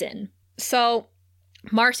 "Listen." So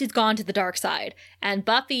Marcy's gone to the dark side, and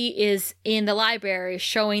Buffy is in the library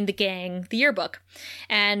showing the gang the yearbook.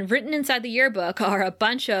 And written inside the yearbook are a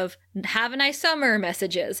bunch of "Have a nice summer"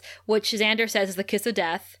 messages, which Xander says is the kiss of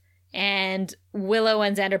death. And Willow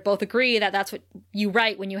and Xander both agree that that's what you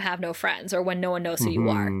write when you have no friends or when no one knows who you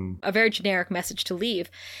are. A very generic message to leave.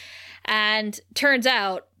 And turns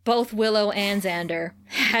out both Willow and Xander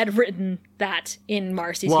had written that in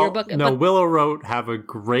Marcy's yearbook. No, Willow wrote, "Have a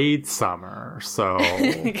great summer," so...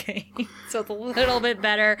 Okay, so it's a little bit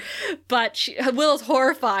better. But Willow's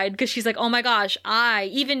horrified because she's like, oh my gosh,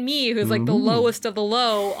 even me, who's like the lowest of the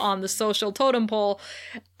low on the social totem pole,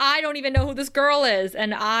 I don't even know who this girl is.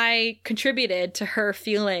 And I contributed to her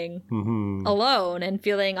feeling alone and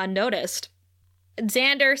feeling unnoticed.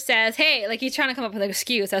 Xander says, hey, like he's trying to come up with an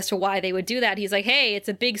excuse as to why they would do that. He's like, hey, it's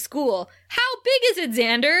a big school. How big is it,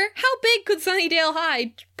 Xander? How big could Sunnydale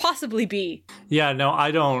High possibly be? Yeah, no,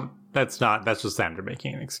 I don't. That's just Xander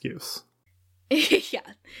making an excuse. Yeah.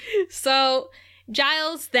 So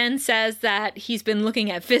Giles then says that he's been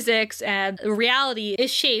looking at physics and reality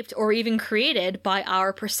is shaped or even created by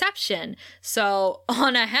our perception. So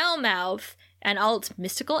on a Hellmouth and Alt's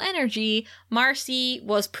mystical energy, Marcy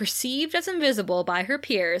was perceived as invisible by her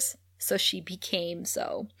peers, so she became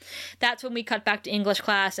so. That's when we cut back to English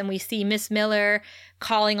class and we see Miss Miller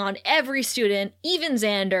calling on every student, even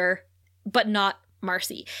Xander, but not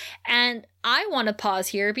Marcy. And I want to pause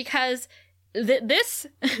here because this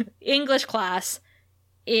English class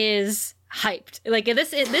is hyped. Like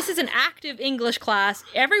this is an active English class.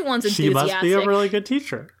 Everyone's enthusiastic. She must be a really good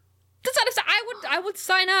teacher. That's not I would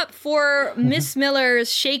sign up for Miss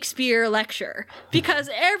Miller's Shakespeare lecture because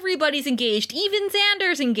everybody's engaged. Even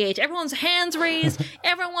Xander's engaged. Everyone's hands raised.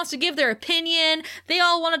 Everyone wants to give their opinion. They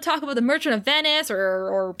all want to talk about the Merchant of Venice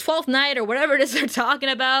or Twelfth Night or whatever it is they're talking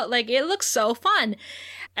about. Like, it looks so fun.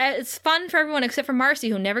 It's fun for everyone except for Marcy,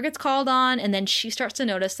 who never gets called on, and then she starts to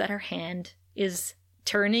notice that her hand is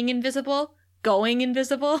turning invisible, going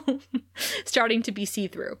invisible, starting to be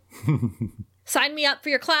see-through. Sign me up for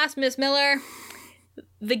your class, Miss Miller.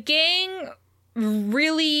 The gang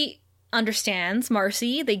really understands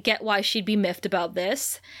Marcy. They get why she'd be miffed about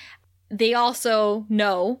this. They also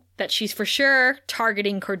know that she's for sure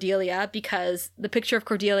targeting Cordelia because the picture of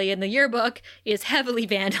Cordelia in the yearbook is heavily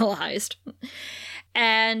vandalized.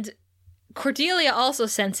 And Cordelia also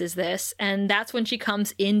senses this, and that's when she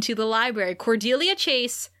comes into the library. Cordelia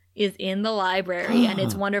Chase is in the library, and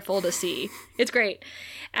it's wonderful to see. It's great.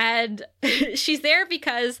 And she's there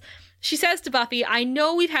because she says to Buffy, I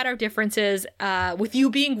know we've had our differences with you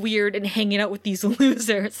being weird and hanging out with these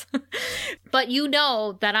losers, but you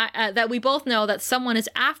know that that we both know that someone is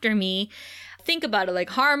after me. Think about it, like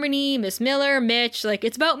Harmony, Miss Miller, Mitch, like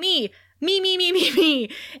it's about me. Me.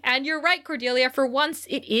 And you're right, Cordelia. For once,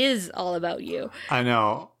 it is all about you. I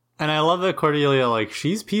know. And I love that Cordelia, like,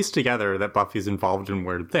 she's pieced together that Buffy's involved in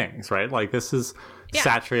weird things, right? Like, this is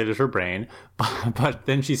saturated her brain. But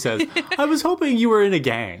then she says, I was hoping you were in a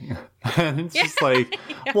gang. And it's just like,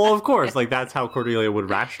 well, of course, like, that's how Cordelia would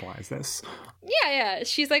rationalize this. Yeah.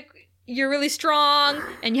 She's like, you're really strong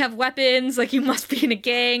and you have weapons. Like, you must be in a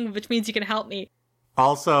gang, which means you can help me.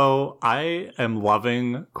 Also, I am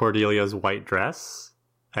loving Cordelia's white dress,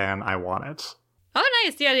 and I want it. Oh,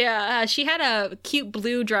 nice. Yeah. She had a cute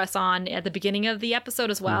blue dress on at the beginning of the episode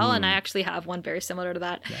as well, and I actually have one very similar to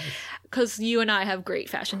that because you and I have great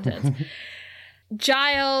fashion sense.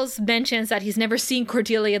 Giles mentions that he's never seen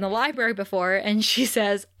Cordelia in the library before, and she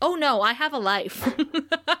says, oh no, I have a life.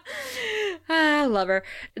 I love her.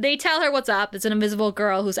 They tell her what's up. It's an invisible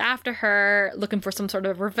girl who's after her, looking for some sort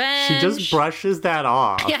of revenge. She just brushes that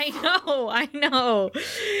off. Yeah, I know.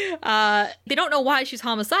 They don't know why she's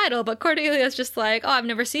homicidal, but Cordelia's just like, oh, I've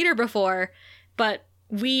never seen her before. But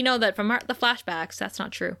we know that from the flashbacks, that's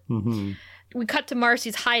not true. Mm-hmm. We cut to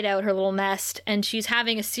Marcy's hideout, her little nest, and she's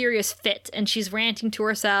having a serious fit, and she's ranting to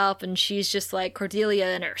herself, and she's just like, Cordelia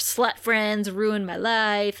and her slut friends ruined my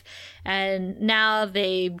life, and now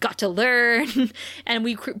they got to learn, and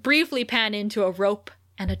we briefly pan into a rope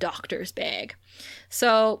and a doctor's bag.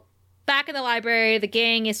 So, back in the library, the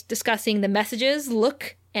gang is discussing the messages,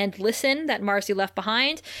 look and listen, that Marcy left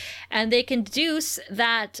behind, and they can deduce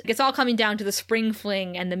that it's all coming down to the Spring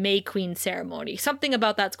Fling and the May Queen ceremony. Something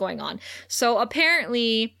about that's going on. So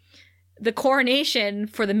apparently the coronation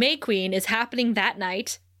for the May Queen is happening that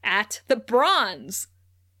night at the Bronze.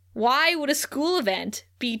 Why would a school event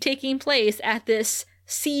be taking place at this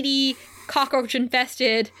seedy,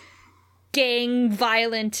 cockroach-infested,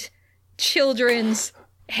 gang-violent children's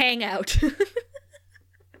hangout?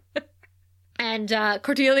 And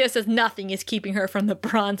Cordelia says nothing is keeping her from the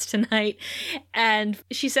Bronze tonight. And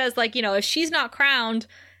she says, like, you know, if she's not crowned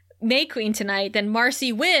May Queen tonight, then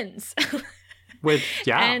Marcy wins. Which,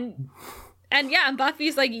 yeah. And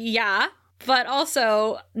Buffy's like, yeah. But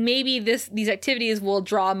also, maybe these activities will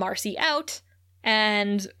draw Marcy out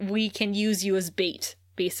and we can use you as bait,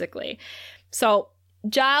 basically. So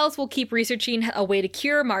Giles will keep researching a way to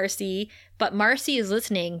cure Marcy, but Marcy is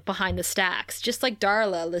listening behind the stacks, just like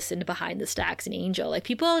Darla listened behind the stacks in Angel. Like,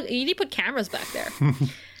 people, you need to put cameras back there.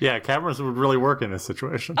 Yeah, cameras would really work in this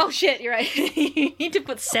situation. Oh, shit, you're right. You need to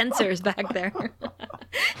put sensors back there.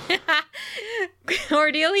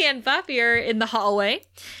 Cordelia and Buffy are in the hallway,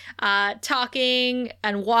 talking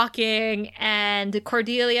and walking, and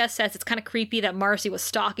Cordelia says it's kind of creepy that Marcy was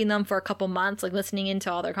stalking them for a couple months, like listening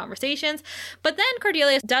into all their conversations. But then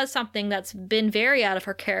Cordelia does something that's been very out of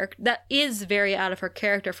her character, that is very out of her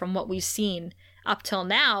character from what we've seen up till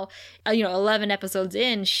now. 11 episodes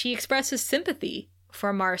in, she expresses sympathy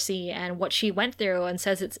for Marcy and what she went through, and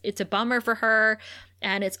says it's a bummer for her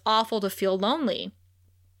and it's awful to feel lonely.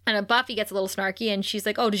 And Buffy gets a little snarky, and she's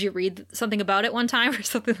like, oh, did you read something about it one time or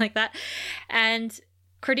something like that? And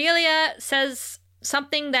Cordelia says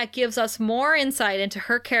something that gives us more insight into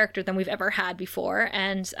her character than we've ever had before.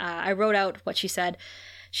 And I wrote out what she said.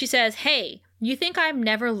 She says, hey, you think I'm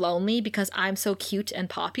never lonely because I'm so cute and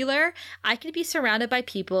popular? I could be surrounded by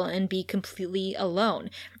people and be completely alone.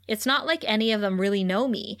 It's not like any of them really know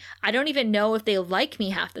me. I don't even know if they like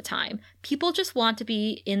me half the time. People just want to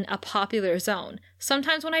be in a popular zone.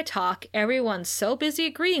 Sometimes when I talk, everyone's so busy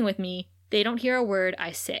agreeing with me, they don't hear a word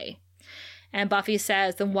I say. And Buffy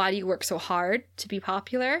says, then why do you work so hard to be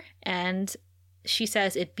popular? And she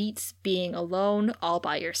says, it beats being alone all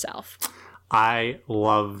by yourself. I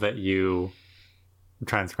love that you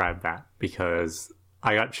transcribed that, because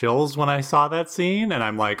I got chills when I saw that scene, and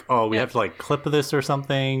I'm like, oh, we have to like clip this or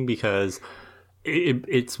something, because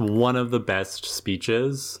it's one of the best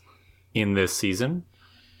speeches in this season.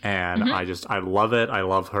 And I love it. I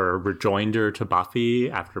love her rejoinder to Buffy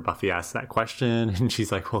after Buffy asks that question, and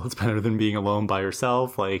she's like, well, it's better than being alone by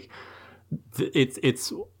yourself. Like,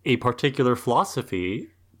 it's a particular philosophy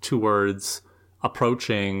towards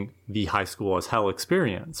approaching the high school as hell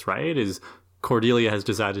experience, right? Is Cordelia has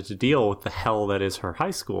decided to deal with the hell that is her high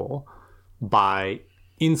school by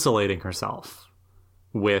insulating herself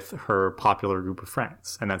with her popular group of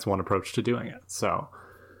friends. And that's one approach to doing it. So,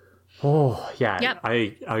 Yep.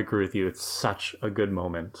 I agree with you. It's such a good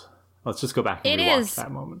moment. Let's just go back and rewatch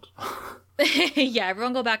that moment. Yeah,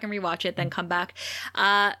 everyone go back and rewatch it, then come back.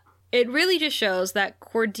 It really just shows that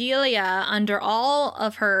Cordelia, under all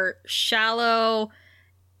of her shallow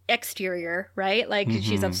exterior, right? Like,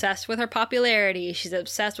 she's obsessed with her popularity. She's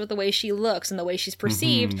obsessed with the way she looks and the way she's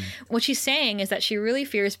perceived. What she's saying is that she really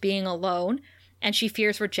fears being alone, and she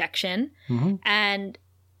fears rejection. And,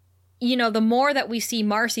 the more that we see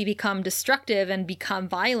Marcy become destructive and become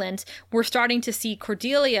violent, we're starting to see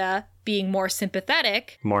Cordelia being more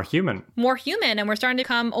sympathetic. More human. And we're starting to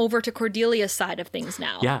come over to Cordelia's side of things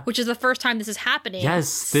now. Yeah. Which is the first time this is happening. Yes,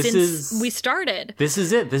 since we started. This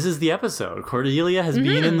is it. This is the episode. Cordelia has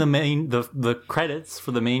been in the credits for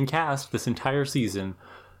the main cast this entire season.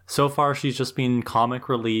 So far, she's just been comic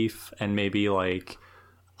relief and maybe like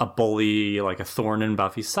a bully, like a thorn in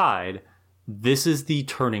Buffy's side. This is the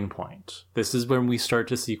turning point. This is when we start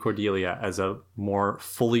to see Cordelia as a more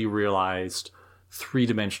fully realized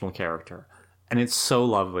three-dimensional character, and it's so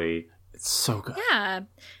lovely. It's so good. Yeah,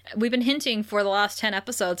 we've been hinting for the last 10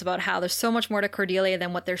 episodes about how there's so much more to Cordelia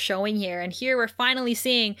than what they're showing here, and here we're finally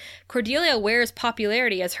seeing Cordelia wears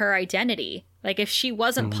popularity as her identity. Like, if she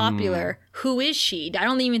wasn't popular, who is she? I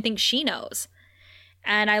don't even think she knows.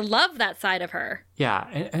 And I love that side of her. Yeah,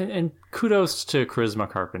 and kudos to Charisma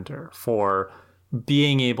Carpenter for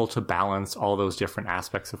being able to balance all those different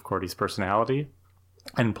aspects of Cordy's personality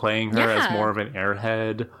and playing her as more of an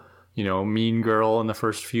airhead, mean girl in the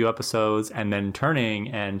first few episodes, and then turning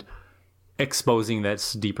and exposing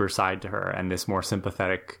this deeper side to her and this more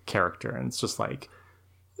sympathetic character. And it's just like,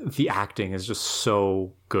 the acting is just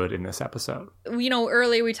so good in this episode.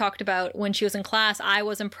 Earlier we talked about when she was in class, I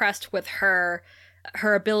was impressed with her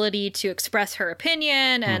ability to express her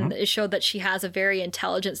opinion, and it showed that she has a very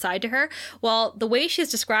intelligent side to her. Well, the way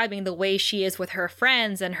she's describing the way she is with her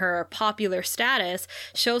friends and her popular status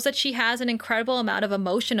shows that she has an incredible amount of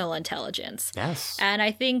emotional intelligence. Yes. And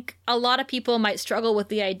I think a lot of people might struggle with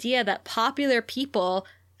the idea that popular people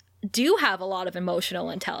do have a lot of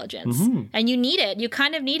emotional intelligence. And you need it. You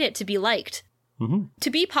kind of need it to be liked. To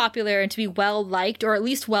be popular and to be well-liked, or at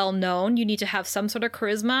least well-known, you need to have some sort of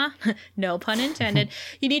charisma. No pun intended.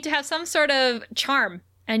 You need to have some sort of charm,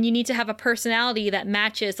 and you need to have a personality that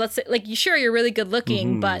matches. Let's say, like, sure, you're really good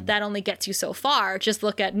looking, but that only gets you so far. Just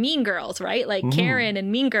look at Mean Girls, right? Like, Karen in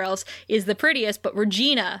Mean Girls is the prettiest, but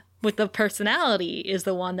Regina, with the personality, is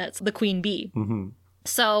the one that's the queen bee.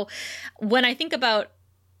 So when I think about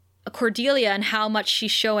Cordelia and how much she's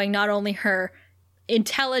showing not only her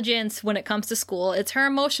intelligence when it comes to school. It's her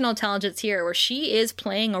emotional intelligence here where she is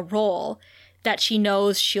playing a role that she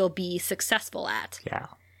knows she'll be successful at. Yeah.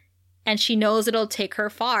 And she knows it'll take her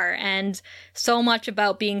far. And so much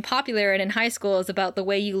about being popular and in high school is about the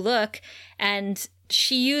way you look. And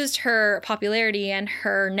she used her popularity and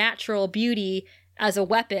her natural beauty as a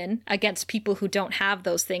weapon against people who don't have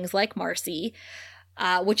those things like Marcy,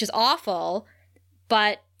 which is awful.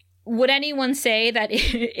 But would anyone say that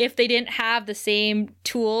if they didn't have the same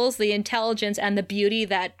tools, the intelligence and the beauty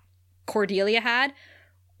that Cordelia had,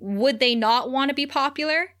 would they not want to be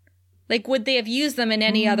popular? Like, would they have used them in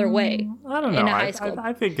any other way? I don't know.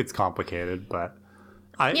 I think it's complicated, but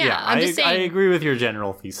I agree with your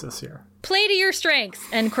general thesis here. Play to your strengths,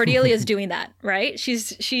 and Cordelia's doing that, right? She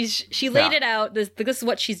laid it out. This is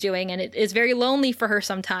what she's doing, and it is very lonely for her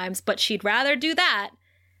sometimes. But she'd rather do that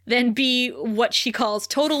than be what she calls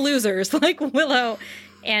total losers, like Willow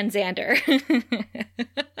and Xander.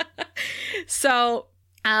 So.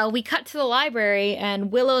 We cut to the library,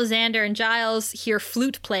 and Willow, Xander, and Giles hear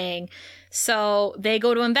flute playing. So they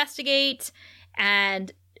go to investigate,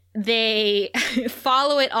 and they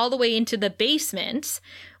follow it all the way into the basement,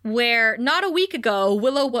 where not a week ago,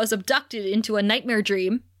 Willow was abducted into a nightmare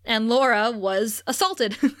dream, and Laura was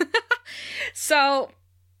assaulted. So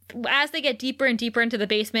as they get deeper and deeper into the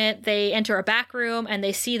basement, they enter a back room, and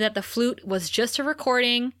they see that the flute was just a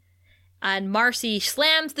recording. And Marcy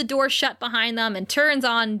slams the door shut behind them and turns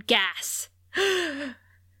on gas.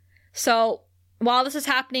 So while this is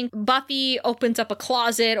happening, Buffy opens up a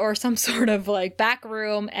closet or some sort of like back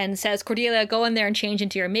room and says, Cordelia, go in there and change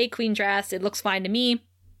into your May Queen dress. It looks fine to me.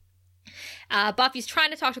 Buffy's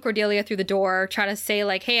trying to talk to Cordelia through the door, trying to say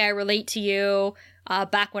like, hey, I relate to you.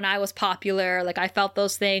 Back when I was popular, like I felt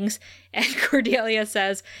those things. And Cordelia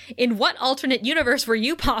says, in what alternate universe were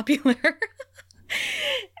you popular?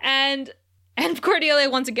 And Cordelia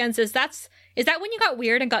once again says, is that when you got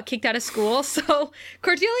weird and got kicked out of school? So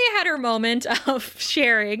Cordelia had her moment of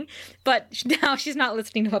sharing, but now she's not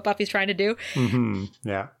listening to what Buffy's trying to do. Mm-hmm.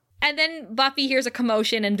 Yeah. And then Buffy hears a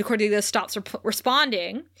commotion and Cordelia stops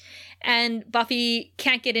responding. And Buffy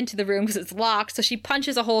can't get into the room because it's locked. So she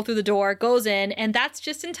punches a hole through the door, goes in, and that's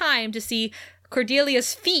just in time to see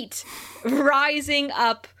Cordelia's feet rising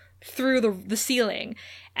up through the ceiling.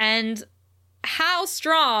 And how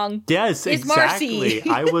strong is Marcy?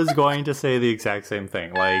 I was going to say the exact same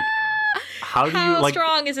thing. Like, how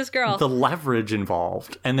strong is this girl? The leverage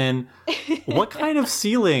involved. And then what kind of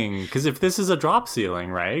ceiling? Because if this is a drop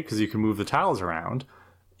ceiling, right? Because you can move the tiles around.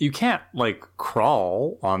 You can't, like,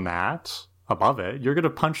 crawl on that above it. You're going to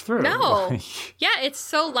punch through. No. Yeah, it's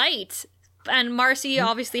so light. And Marcy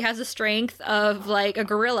obviously has the strength of, like, a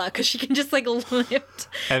gorilla because she can just, like, lift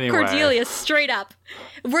Cordelia straight up.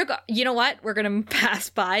 You know what? We're going to pass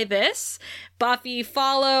by this. Buffy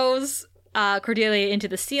follows Cordelia into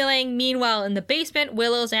the ceiling. Meanwhile, in the basement,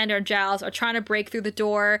 Willow, Xander, and Giles are trying to break through the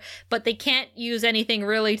door, but they can't use anything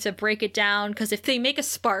really to break it down because if they make a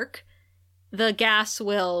spark, the gas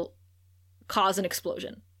will cause an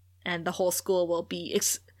explosion and the whole school will be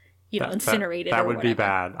incinerated. That would be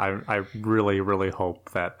bad. I really, really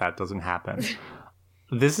hope that doesn't happen.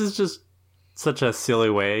 This is just such a silly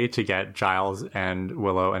way to get Giles and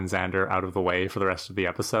Willow and Xander out of the way for the rest of the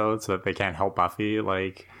episode so that they can't help Buffy.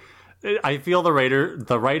 Like, I feel the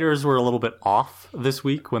writers were a little bit off this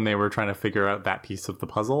week when they were trying to figure out that piece of the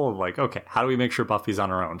puzzle of like, okay, how do we make sure Buffy's on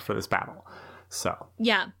her own for this battle? So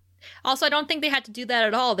yeah. Also, I don't think they had to do that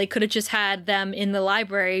at all. They could have just had them in the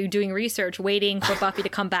library doing research, waiting for Buffy to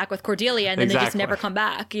come back with Cordelia, and then they just never come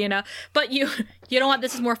back, you know? But you know what?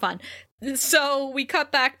 This is more fun. So we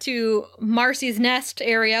cut back to Marcy's nest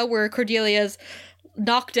area where Cordelia's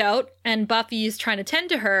knocked out, and Buffy's trying to tend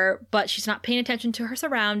to her, but she's not paying attention to her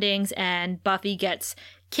surroundings, and Buffy gets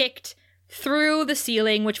kicked through the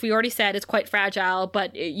ceiling, which we already said is quite fragile,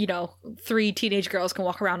 but, 3 teenage girls can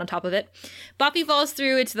walk around on top of it. Buffy falls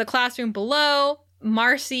through into the classroom below.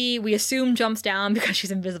 Marcy, we assume, jumps down because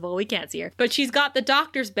she's invisible. We can't see her. But she's got the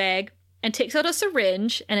doctor's bag and takes out a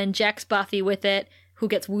syringe and injects Buffy with it, who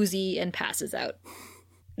gets woozy and passes out.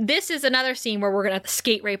 This is another scene where we're going to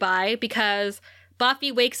skate right by because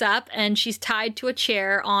Buffy wakes up and she's tied to a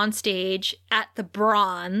chair on stage at the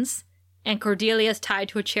Bronze, and Cordelia's tied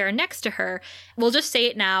to a chair next to her. We'll just say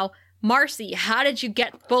it now. Marcy, how did you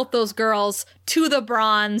get both those girls to the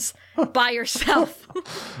Bronze by yourself?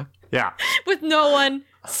 Yeah. With no one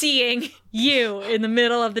seeing you in the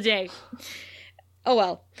middle of the day. Oh,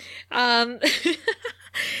 well.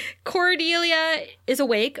 Cordelia is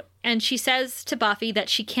awake, and she says to Buffy that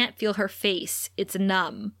she can't feel her face. It's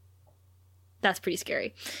numb. That's pretty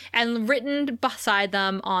scary. And written beside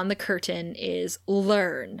them on the curtain is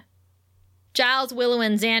learn. Giles, Willow,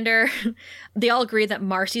 and Xander, they all agree that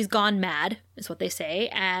Marcy's gone mad, is what they say,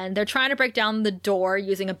 and they're trying to break down the door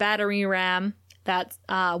using a battering ram that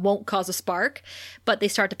won't cause a spark, but they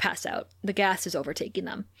start to pass out. The gas is overtaking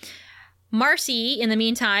them. Marcy, in the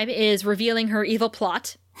meantime, is revealing her evil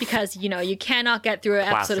plot, because, you cannot get through an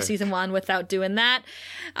episode of season 1 without doing that.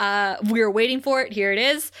 We were waiting for it. Here it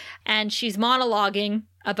is. And she's monologuing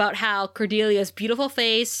about how Cordelia's beautiful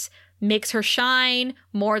face makes her shine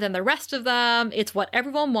more than the rest of them. It's what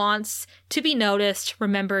everyone wants, to be noticed,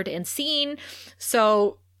 remembered, and seen.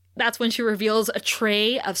 So that's when she reveals a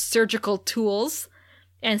tray of surgical tools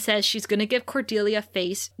and says she's going to give Cordelia a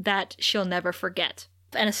face that she'll never forget.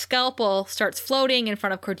 And a scalpel starts floating in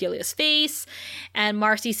front of Cordelia's face. And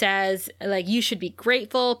Marcy says, you should be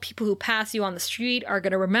grateful. People who pass you on the street are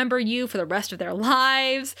going to remember you for the rest of their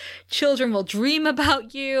lives. Children will dream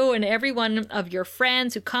about you. And every one of your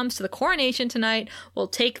friends who comes to the coronation tonight will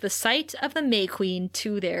take the sight of the May Queen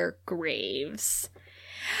to their graves.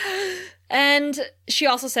 And she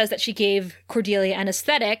also says that she gave Cordelia an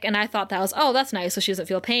anesthetic. And I thought that was, that's nice, so she doesn't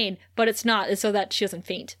feel pain. But it's not. It's so that she doesn't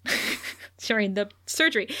faint during the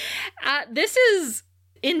surgery. This is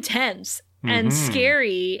intense and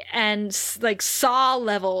scary and Saw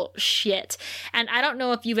level shit. And I don't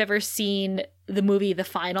know if you've ever seen the movie The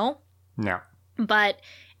Final. No. But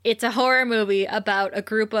it's a horror movie about a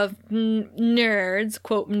group of nerds,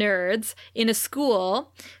 quote nerds, in a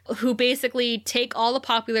school who basically take all the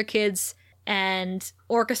popular kids and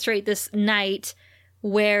orchestrate this night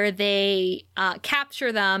where they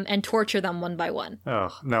capture them and torture them one by one. Oh,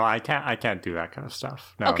 no, I can't do that kind of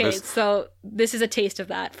stuff. No, okay, so this is a taste of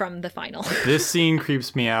that from The Final. This scene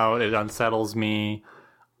creeps me out. It unsettles me.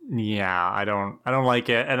 Yeah, I don't like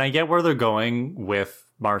it. And I get where they're going with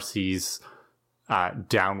Marcy's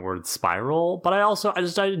downward spiral, but I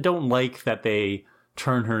don't like that they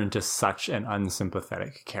turn her into such an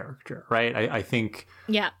unsympathetic character, right? I think...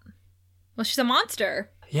 Yeah. Well, she's a monster.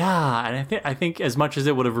 Yeah, and I think as much as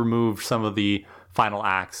it would have removed some of the final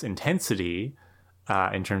act's intensity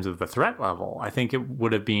in terms of the threat level, I think it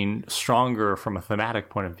would have been stronger from a thematic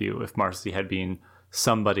point of view if Marcy had been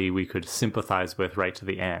somebody we could sympathize with right to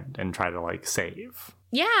the end and try to save.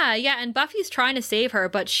 Yeah, and Buffy's trying to save her,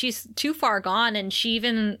 but she's too far gone, and she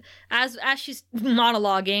even, as she's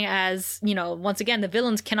monologuing, as, once again, the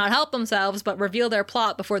villains cannot help themselves but reveal their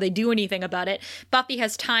plot before they do anything about it, Buffy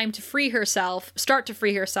has time to start to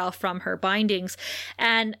free herself from her bindings,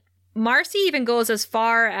 and Marcy even goes as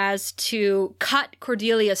far as to cut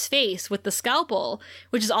Cordelia's face with the scalpel,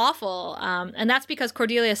 which is awful, and that's because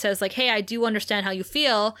Cordelia says, hey, I do understand how you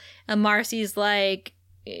feel, and Marcy's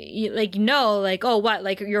oh,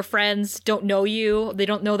 what, your friends don't know you, they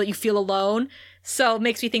don't know that you feel alone, so it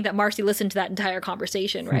makes me think that Marcy listened to that entire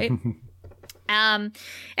conversation, right?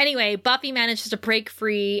 Anyway, Buffy manages to break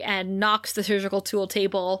free and knocks the surgical tool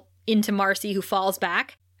table into Marcy, who falls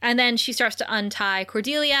back. And then she starts to untie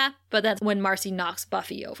Cordelia, but that's when Marcy knocks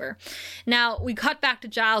Buffy over. Now, we cut back to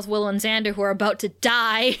Giles, Willow, and Xander, who are about to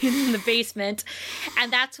die in the basement.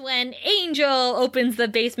 And that's when Angel opens the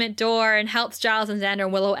basement door and helps Giles and Xander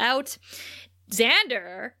and Willow out.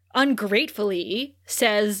 Xander, ungratefully,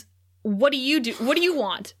 says, what do you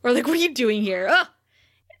want? Or what are you doing here? Ugh.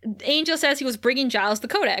 Angel says he was bringing Giles the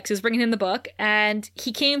Codex. He was bringing him the book, and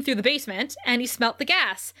he came through the basement, and he smelt the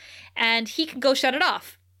gas. And he can go shut it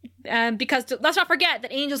off. Because let's not forget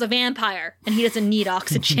that Angel's a vampire and he doesn't need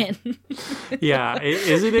oxygen. Yeah,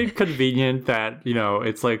 isn't it convenient that,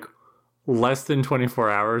 it's less than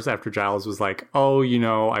 24 hours after Giles was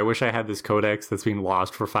I wish I had this codex that's been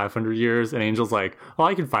lost for 500 years. And Angel's I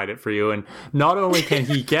can find it for you. And not only can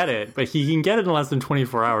he get it, but he can get it in less than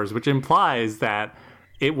 24 hours, which implies that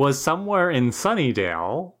it was somewhere in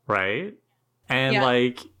Sunnydale, right? And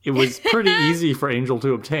it was pretty easy for Angel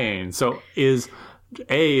to obtain. So is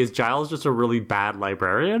Giles just a really bad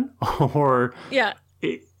librarian? Or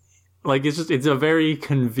it's a very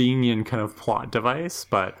convenient kind of plot device,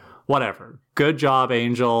 but whatever. Good job,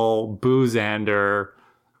 Angel. Boo Xander.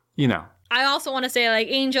 I also want to say,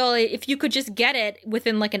 Angel, if you could just get it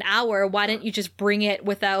within an hour, why didn't you just bring it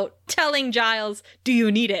without telling Giles, do you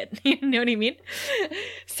need it? You know what I mean?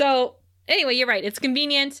 So anyway, you're right. It's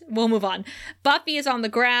convenient. We'll move on. Buffy is on the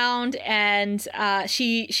ground, and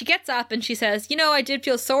she gets up and she says, I did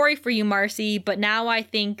feel sorry for you, Marcy, but now I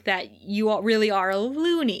think that you all really are a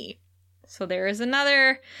loony. So there is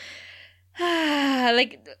another,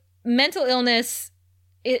 mental illness.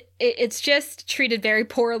 It's just treated very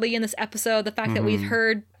poorly in this episode. The fact that we've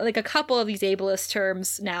heard a couple of these ableist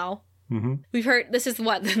terms now. Mm-hmm. We've heard, this is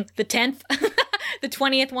what, the 10th The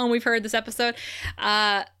 20th one we've heard this episode.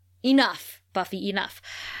 Enough, Buffy, enough.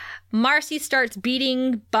 Marcy starts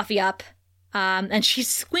beating Buffy up, and she's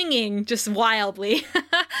swinging just wildly.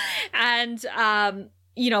 And,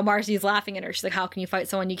 Marcy's laughing at her. She's like, how can you fight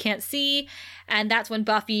someone you can't see? And that's when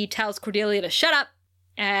Buffy tells Cordelia to shut up.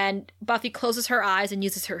 And Buffy closes her eyes and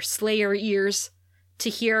uses her Slayer ears to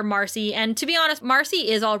hear Marcy. And to be honest,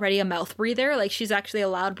 Marcy is already a mouth breather. Like, she's actually a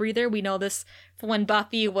loud breather. We know this from when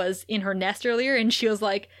Buffy was in her nest earlier and she was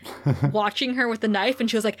like watching her with the knife and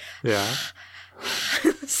she was like, yeah.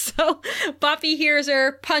 So Buffy hears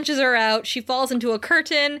her, punches her out. She falls into a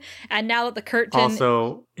curtain. And now that the curtain...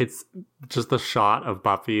 Also, it's just the shot of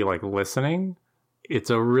Buffy like listening. It's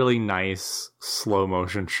a really nice slow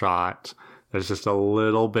motion shot. There's just a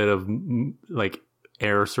little bit of like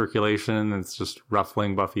air circulation that's just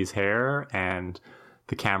ruffling Buffy's hair, and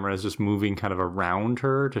the camera is just moving kind of around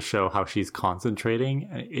her to show how she's concentrating.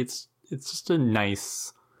 It's just a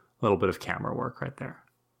nice little bit of camera work right there.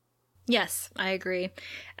 Yes, I agree.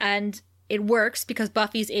 And it works because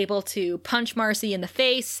Buffy's able to punch Marcy in the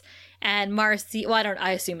face, and Marcy,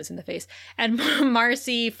 I assume it's in the face, and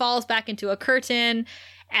Marcy falls back into a curtain,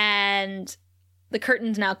 and the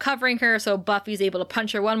curtain's now covering her, so Buffy's able to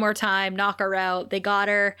punch her one more time, knock her out. They got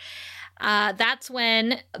her. That's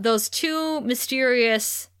when those two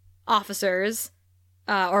mysterious officers,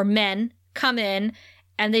 or men, come in,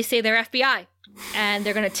 and they say they're FBI, and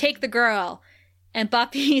they're going to take the girl. And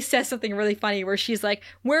Buffy says something really funny where she's like,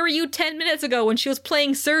 where were you 10 minutes ago when she was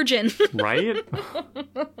playing surgeon? Right?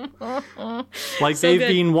 Like, so they've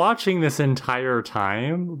been watching this entire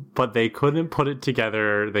time, but they couldn't put it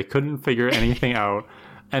together. They couldn't figure anything out.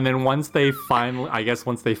 And then once they finally,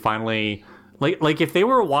 like if they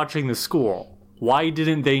were watching the school, why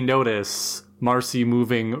didn't they notice Marcy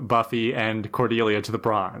moving Buffy and Cordelia to the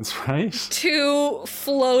bronze, right? Two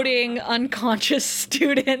floating unconscious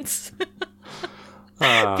students.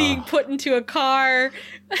 Being put into a car.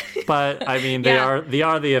 But I mean, they are the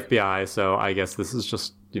FBI, so I guess this is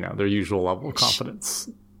just, their usual level of confidence.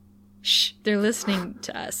 Shh, they're listening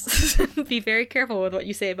to us. Be very careful with what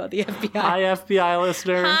you say about the FBI. Hi, FBI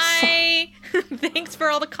listeners. Hi. Thanks for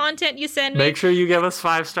all the content you send me. Make sure you give us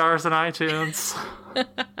 5 stars on iTunes.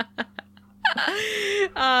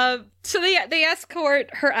 So they escort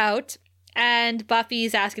her out. And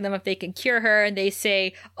Buffy's asking them if they can cure her, and they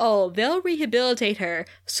say, oh, they'll rehabilitate her,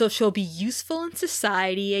 so she'll be useful in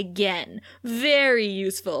society again. Very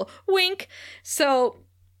useful. Wink. So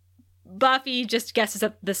Buffy just guesses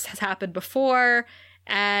that this has happened before,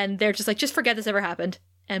 and they're just like, just forget this ever happened.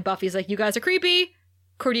 And Buffy's like, you guys are creepy.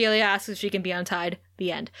 Cordelia asks if she can be untied.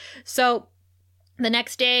 The end. So the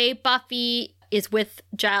next day, Buffy is with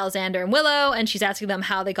Giles, Xander, and Willow, and she's asking them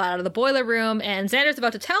how they got out of the boiler room, and Xander's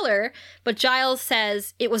about to tell her, but Giles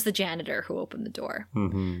says it was the janitor who opened the door.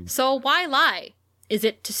 Mm-hmm. So why lie? Is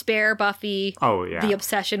it to spare Buffy the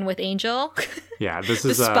obsession with Angel? Yeah, this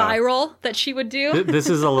is the spiral that she would do. This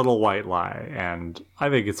is a little white lie, and I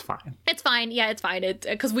think it's fine. It's fine. Yeah, it's fine.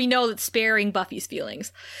 Because we know that sparing Buffy's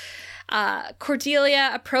feelings.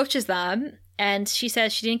 Cordelia approaches them, and she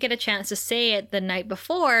says she didn't get a chance to say it the night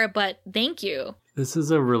before, but thank you. This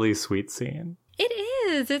is a really sweet scene. It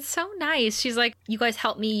is. It's so nice. She's like, you guys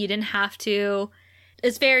helped me. You didn't have to.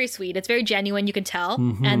 It's very sweet. It's very genuine, you can tell.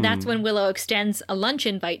 Mm-hmm. And that's when Willow extends a lunch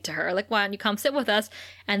invite to her. Like, why don't you come sit with us?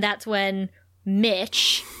 And that's when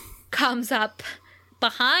Mitch comes up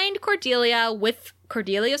behind Cordelia with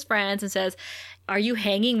Cordelia's friends and says, are you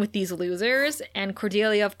hanging with these losers? And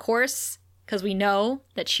Cordelia, of course, because we know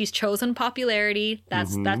that she's chosen popularity.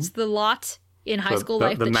 That's the lot in high school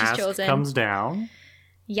life that she's chosen. The mask comes down.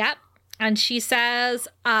 Yep. And she says,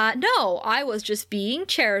 no, I was just being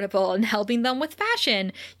charitable and helping them with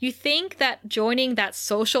fashion. You think that joining that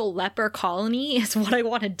social leper colony is what I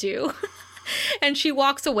want to do? And she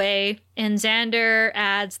walks away, and Xander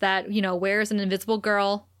adds that, where's an invisible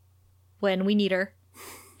girl when we need her?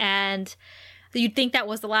 And you'd think that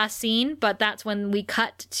was the last scene, but that's when we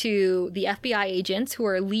cut to the FBI agents who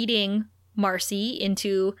are leading Marcy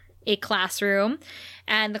into a classroom.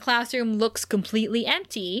 And the classroom looks completely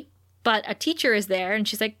empty, but a teacher is there, and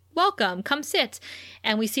she's like, welcome, come sit.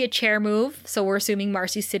 And we see a chair move, so we're assuming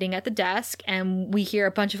Marcy's sitting at the desk, and we hear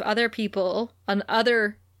a bunch of other people,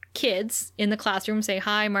 other kids in the classroom say,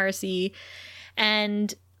 hi, Marcy.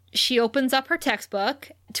 And she opens up her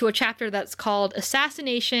textbook to a chapter that's called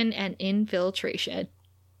Assassination and Infiltration.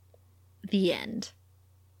 The end.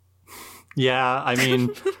 Yeah, I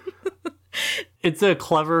mean, it's a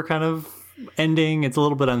clever kind of ending. It's a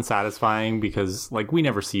little bit unsatisfying because, we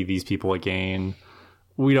never see these people again.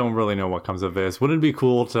 We don't really know what comes of this. Wouldn't it be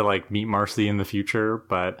cool to, meet Marcy in the future?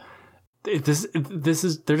 But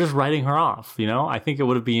they're just writing her off, you know? I think it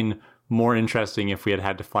would have been more interesting if we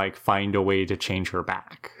had to like find a way to change her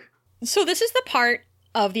back. So this is the part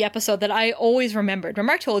of the episode that I always remembered.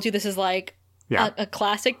 Remember I told you this is like a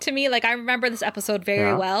classic to me? Like I remember this episode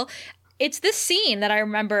very well. It's this scene that I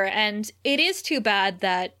remember, and it is too bad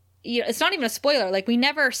that it's not even a spoiler. Like we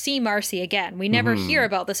never see Marcy again. We never hear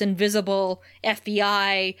about this invisible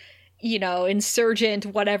FBI, insurgent,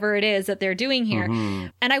 whatever it is that they're doing here.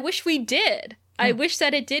 And I wish we did. I wish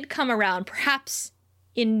that it did come around. Perhaps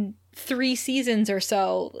in 3 seasons or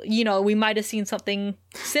so, we might have seen something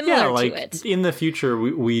similar to it. In the future,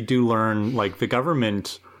 we do learn, like, the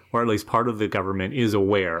government, or at least part of the government, is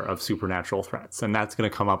aware of supernatural threats. And that's going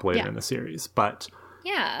to come up later in the series. But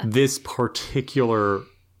this particular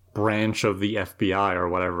branch of the FBI, or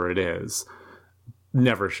whatever it is,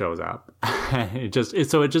 never shows up.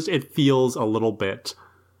 It feels a little bit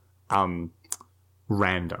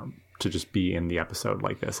random to just be in the episode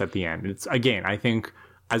like this at the end. It's, again, I think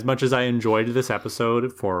as much as I enjoyed this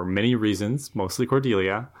episode for many reasons, mostly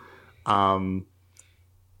Cordelia,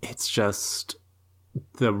 it's just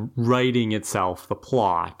the writing itself, the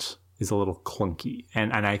plot is a little clunky.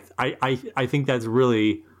 And I think that's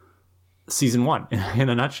really season 1 in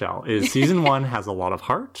a nutshell. Is season 1 has a lot of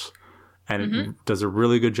heart, and it does a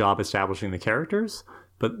really good job establishing the characters,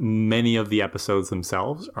 but many of the episodes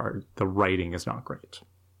themselves the writing is not great.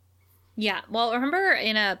 Yeah. Well, remember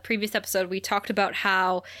in a previous episode, we talked about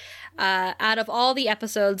how out of all the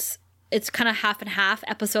episodes, it's kind of half and half,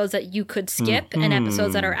 episodes that you could skip and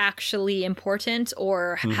episodes that are actually important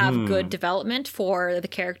or have good development for the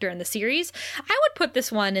character in the series. I would put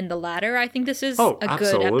this one in the latter. I think this is a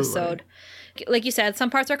good episode. Like you said, some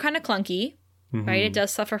parts are kind of clunky, right? It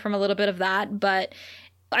does suffer from a little bit of that, but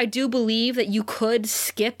I do believe that you could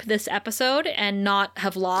skip this episode and not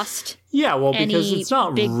have lost because it's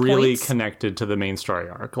not really points. Connected to the main story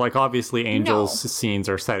arc. Like, obviously, Angel's scenes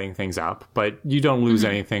are setting things up, but you don't lose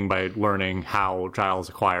anything by learning how Giles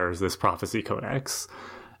acquires this prophecy codex.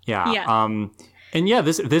 This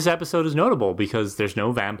episode is notable because there's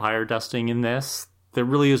no vampire dusting in this. There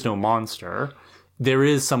really is no monster. There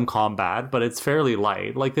is some combat, but it's fairly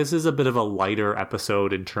light. Like, this is a bit of a lighter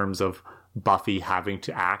episode in terms of Buffy having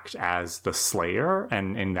to act as the Slayer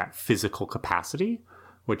and in that physical capacity,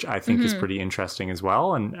 which I think is pretty interesting as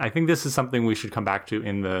well. And I think this is something we should come back to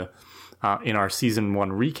in our season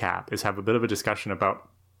 1 recap, is have a bit of a discussion about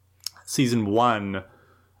season 1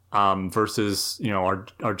 versus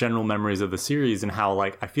our general memories of the series, and how,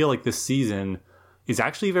 like, I feel like this season is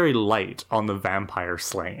actually very light on the vampire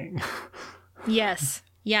slaying. Yes.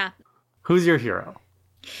 Yeah. Who's your hero?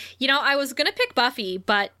 I was going to pick Buffy,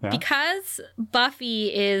 but because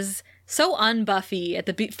Buffy is so un-Buffy at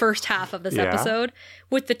the first half of this episode,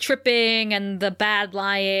 with the tripping and the bad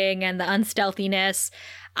lying and the unstealthiness,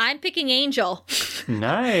 I'm picking Angel.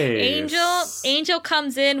 Nice. Angel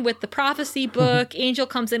comes in with the prophecy book. Angel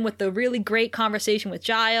comes in with the really great conversation with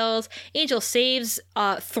Giles. Angel saves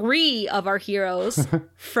 3 of our heroes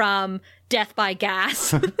from death by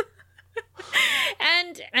gas.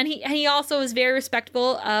 And he also is very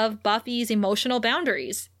respectful of Buffy's emotional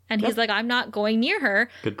boundaries. And he's like, I'm not going near her.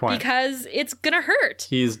 Good point. Because it's going to hurt.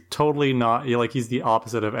 He's totally not, he's the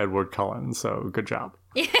opposite of Edward Cullen, so good job.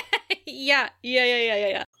 Yeah.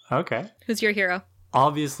 Okay. Who's your hero?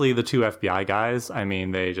 Obviously, the 2 FBI guys. I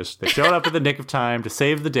mean, they showed up at the nick of time to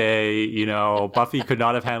save the day. Buffy could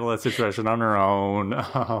not have handled that situation on her own.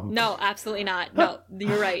 No, absolutely not. No,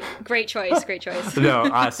 you're right. Great choice.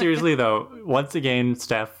 No, seriously though. Once again,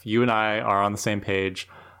 Steph, you and I are on the same page.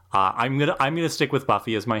 I'm gonna stick with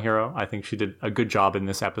Buffy as my hero. I think she did a good job in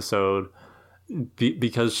this episode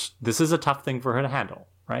because this is a tough thing for her to handle.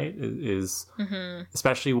 Right?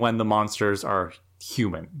 Especially when the monsters are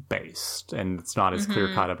human based and it's not as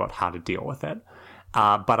clear cut about how to deal with it.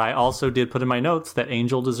 But I also did put in my notes that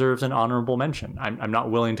Angel deserves an honorable mention. I'm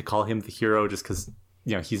not willing to call him the hero just because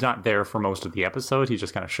he's not there for most of the episode. He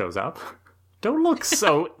just kind of shows up. Don't look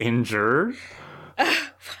so injured.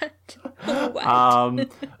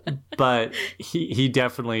 What? But he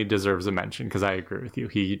definitely deserves a mention because I agree with you.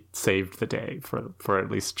 He saved the day for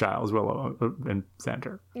at least Giles, Willow, and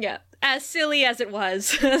Xander. Yeah, as silly as it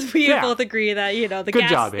was, as we both agree that the Good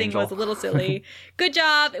gas job, thing Angel. was a little silly. Good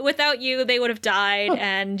job. Without you, they would have died,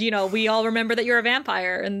 and we all remember that you're a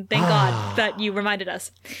vampire, and thank God that you reminded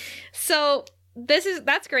us. So.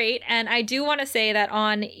 That's great. And I do want to say that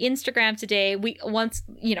on Instagram today,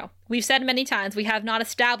 we've said many times, we have not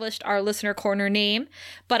established our listener corner name,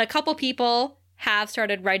 but a couple people have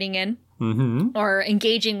started writing in or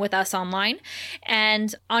engaging with us online.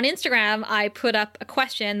 And on Instagram, I put up a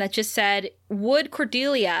question that just said, would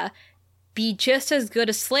Cordelia be just as good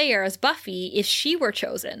a Slayer as Buffy if she were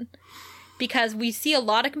chosen. Because we see a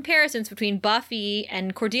lot of comparisons between Buffy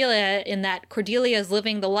and Cordelia in that Cordelia is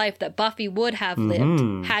living the life that Buffy would have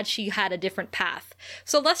lived had she had a different path.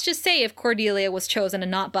 So let's just say if Cordelia was chosen and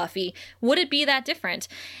not Buffy, would it be that different?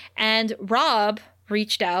 And Rob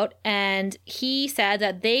reached out and he said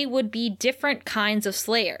that they would be different kinds of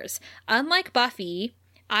Slayers. Unlike Buffy,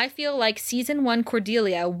 I feel like season 1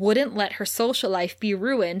 Cordelia wouldn't let her social life be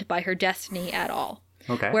ruined by her destiny at all.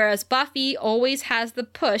 Okay. Whereas Buffy always has the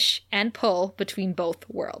push and pull between both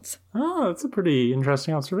worlds. Oh, that's a pretty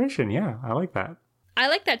interesting observation. Yeah, I like that. I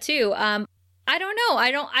like that too. I don't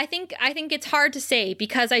know. I think it's hard to say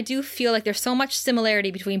because I do feel like there's so much similarity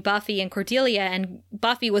between Buffy and Cordelia, and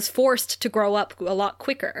Buffy was forced to grow up a lot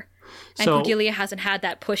quicker. And so, Cordelia hasn't had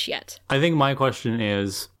that push yet. I think my question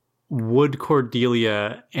is, would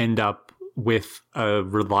Cordelia end up with a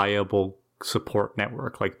reliable support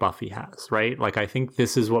network like Buffy has, right? Like, I think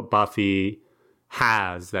this is what Buffy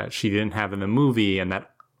has that she didn't have in the movie, and that,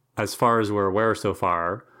 as far as we're aware so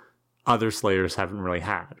far, other Slayers haven't really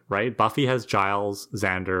had, right? Buffy has Giles,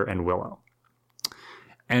 Xander, and Willow.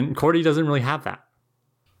 And Cordy doesn't really have that.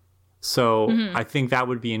 So I think that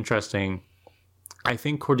would be interesting. I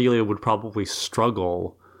think Cordelia would probably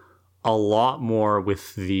struggle a lot more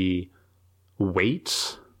with the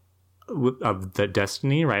weight of the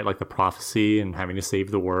destiny, right? Like the prophecy and having to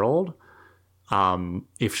save the world,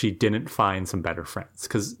 if she didn't find some better friends.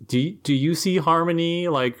 Because do you see Harmony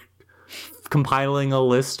like compiling a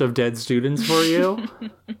list of dead students for you?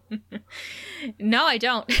 No, I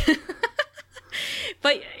don't.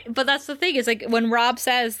 But that's the thing, is like when Rob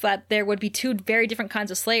says that there would be two very different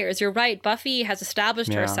kinds of Slayers, you're right. Buffy has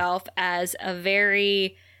established herself as a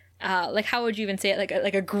very like, how would you even say it?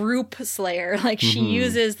 Like a group Slayer. Like, she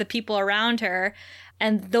uses the people around her,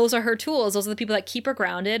 and those are her tools. Those are the people that keep her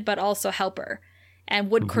grounded, but also help her.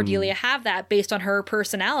 And would Cordelia have that based on her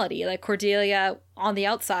personality? Like, Cordelia on the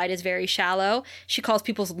outside is very shallow. She calls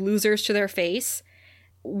people losers to their face.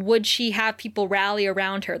 Would she have people rally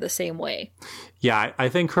around her the same way? Yeah, I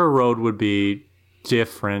think her road would be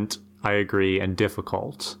different, I agree, and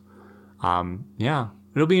difficult. Yeah.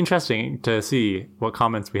 It'll be interesting to see what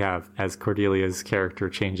comments we have as Cordelia's character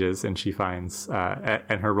changes and she finds,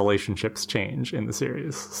 and her relationships change in the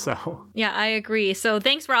series. So yeah, I agree. So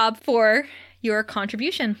thanks, Rob, for your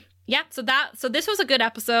contribution. Yeah, so this was a good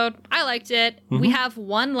episode. I liked it. We have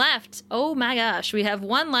one left. Oh my gosh, we have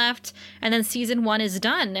one left, and then season 1 is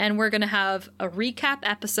done, and we're gonna have a recap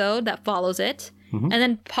episode that follows it, and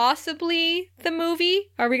then possibly the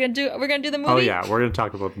movie. We're gonna do the movie? Oh yeah, we're gonna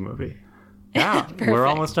talk about the movie. Yeah, we're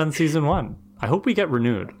almost done season 1. I hope we get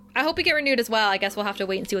renewed. I hope we get renewed as well. I guess we'll have to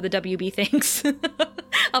wait and see what the WB thinks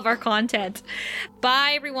of our content.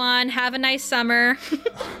 Bye, everyone. Have a nice summer.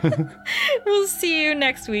 We'll see you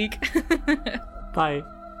next week. Bye.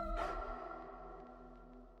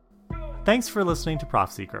 Thanks for listening to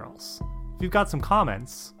Prophecy Girls. If you've got some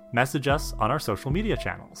comments, message us on our social media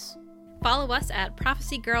channels. Follow us at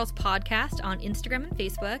Prophecy Girls Podcast on Instagram and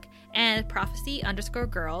Facebook, and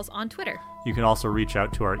Prophecy_Girls on Twitter. You can also reach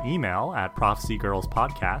out to our email at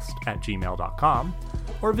prophecygirlspodcast@gmail.com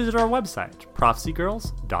or visit our website,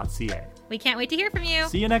 prophecygirls.ca. We can't wait to hear from you.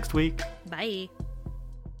 See you next week. Bye.